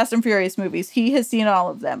 0 Fast and Furious movies. He has seen all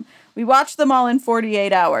of them. We watched them all in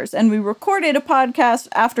 48 hours, and we recorded a podcast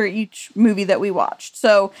after each movie that we watched.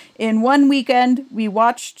 So in one weekend, we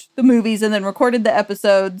watched the movies and then recorded the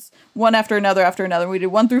episodes one after another. We did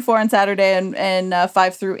 1 through 4 on Saturday and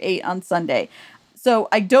 5 through 8 on Sunday. So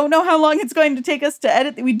I don't know how long it's going to take us to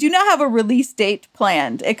edit. We do not have a release date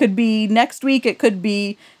planned. It could be next week. It could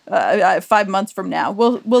be 5 months from now.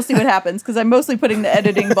 We'll see what happens because I'm mostly putting the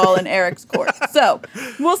editing ball in Eric's court. So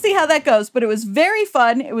we'll see how that goes. But it was very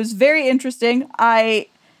fun. It was very interesting. I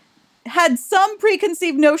had some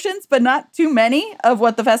preconceived notions, but not too many, of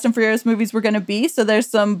what the Fast and Furious movies were going to be. So there's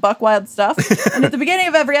some buck wild stuff. And at the beginning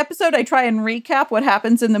of every episode, I try and recap what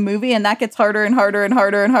happens in the movie, and that gets harder and harder and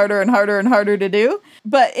harder and harder and harder and harder to do.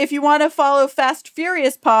 But if you want to follow Fast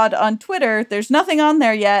Furious Pod on Twitter, there's nothing on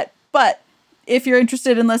there yet. But if you're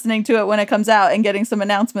interested in listening to it when it comes out and getting some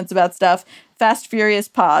announcements about stuff, Fast Furious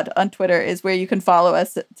Pod on Twitter is where you can follow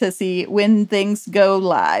us to see when things go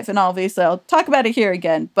live. And obviously, I'll talk about it here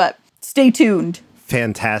again, but stay tuned.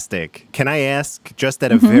 Fantastic. Can I ask, just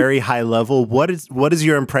at a very high level, what is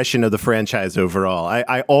your impression of the franchise overall?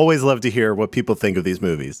 I always love to hear what people think of these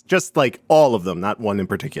movies. Just like all of them, not one in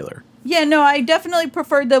particular. Yeah, no, I definitely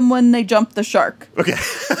preferred them when they jumped the shark. Okay.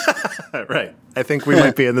 Right. I think we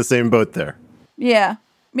might be in the same boat there. Yeah.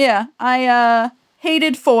 I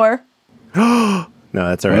hated 4. No,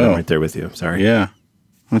 that's all right. I'm Oh. right there with you. I'm sorry. Yeah,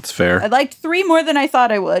 that's fair. I liked 3 more than I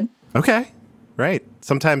thought I would. Okay. Right.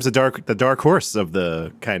 Sometimes the dark horse of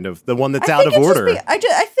the kind of the one that's I out think of it's just order. I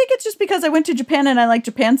think it's just because I went to Japan and I like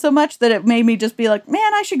Japan so much that it made me just be like,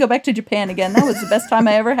 man, I should go back to Japan again. That was the best time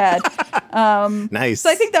I ever had. Nice. So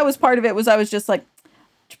I think that was part of it. Was I was just like,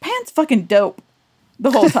 Japan's fucking dope the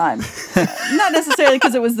whole time. Not necessarily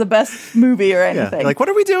because it was the best movie or Yeah. anything. Like, what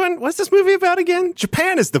are we doing? What's this movie about again?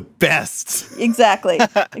 Japan is the best. Exactly.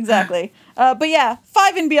 But yeah,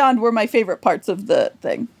 5 and beyond were my favorite parts of the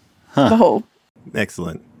thing. The whole.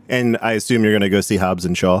 Excellent. And I assume you're going to go see Hobbs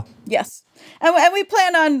and Shaw. Yes. And we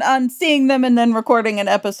plan on seeing them and then recording an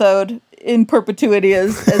episode in perpetuity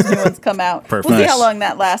as new ones come out. Perfect. We'll see Nice. how long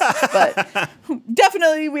that lasts, but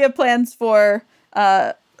definitely we have plans for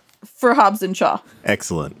Hobbs and Shaw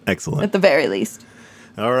Excellent. at the very least.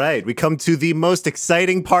 All right. We come to the most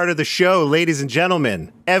exciting part of the show, ladies and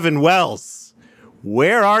gentlemen. Evan Wells,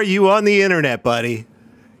 where are you on the internet, buddy?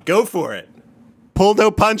 Go for it. Pull no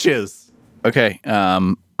punches. Okay, let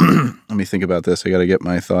me think about this. I got to get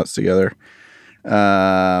my thoughts together.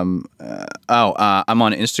 I'm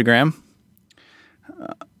on Instagram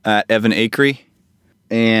at Evan Acree,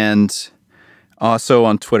 and also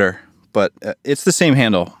on Twitter. But it's the same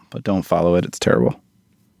handle, but don't follow it. It's terrible.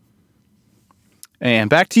 And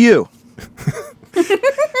back to you.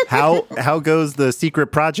 How goes the secret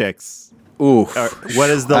projects? Ooh, What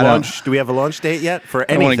is the I don't- launch? Do we have a launch date yet for I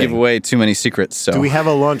don't anything? want to give away too many secrets. So Do we have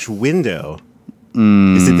a launch window?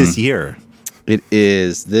 Is it this year? it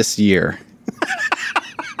is this year.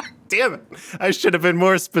 Damn it. I should have been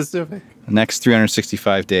more specific. Next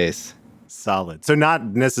 365 days. Solid. So not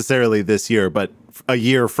necessarily this year, but a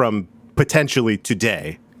year from potentially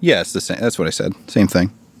today. Yeah, it's the same. That's what I said. Same thing.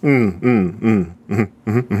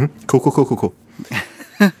 Cool.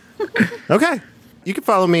 Okay. You can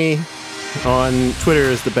follow me on Twitter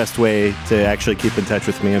is the best way to actually keep in touch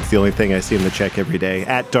with me. It's the only thing I seem to check every day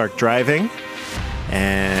at Dark Driving.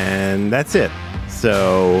 And that's it.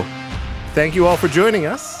 So thank you all for joining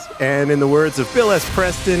us. And in the words of Bill S.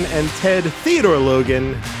 Preston and Ted Theodore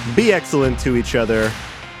Logan, be excellent to each other.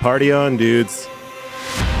 Party on, dudes.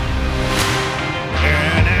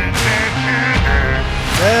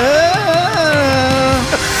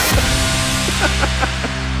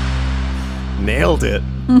 Nailed it.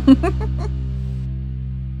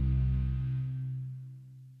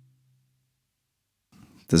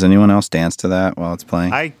 Does anyone else dance to that while it's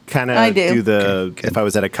playing? I kind I of do. do the, Okay, good. if I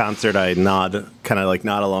was at a concert, I nod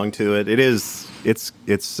along to it.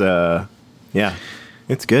 Yeah,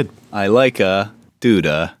 it's good. I like a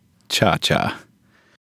Duda cha-cha.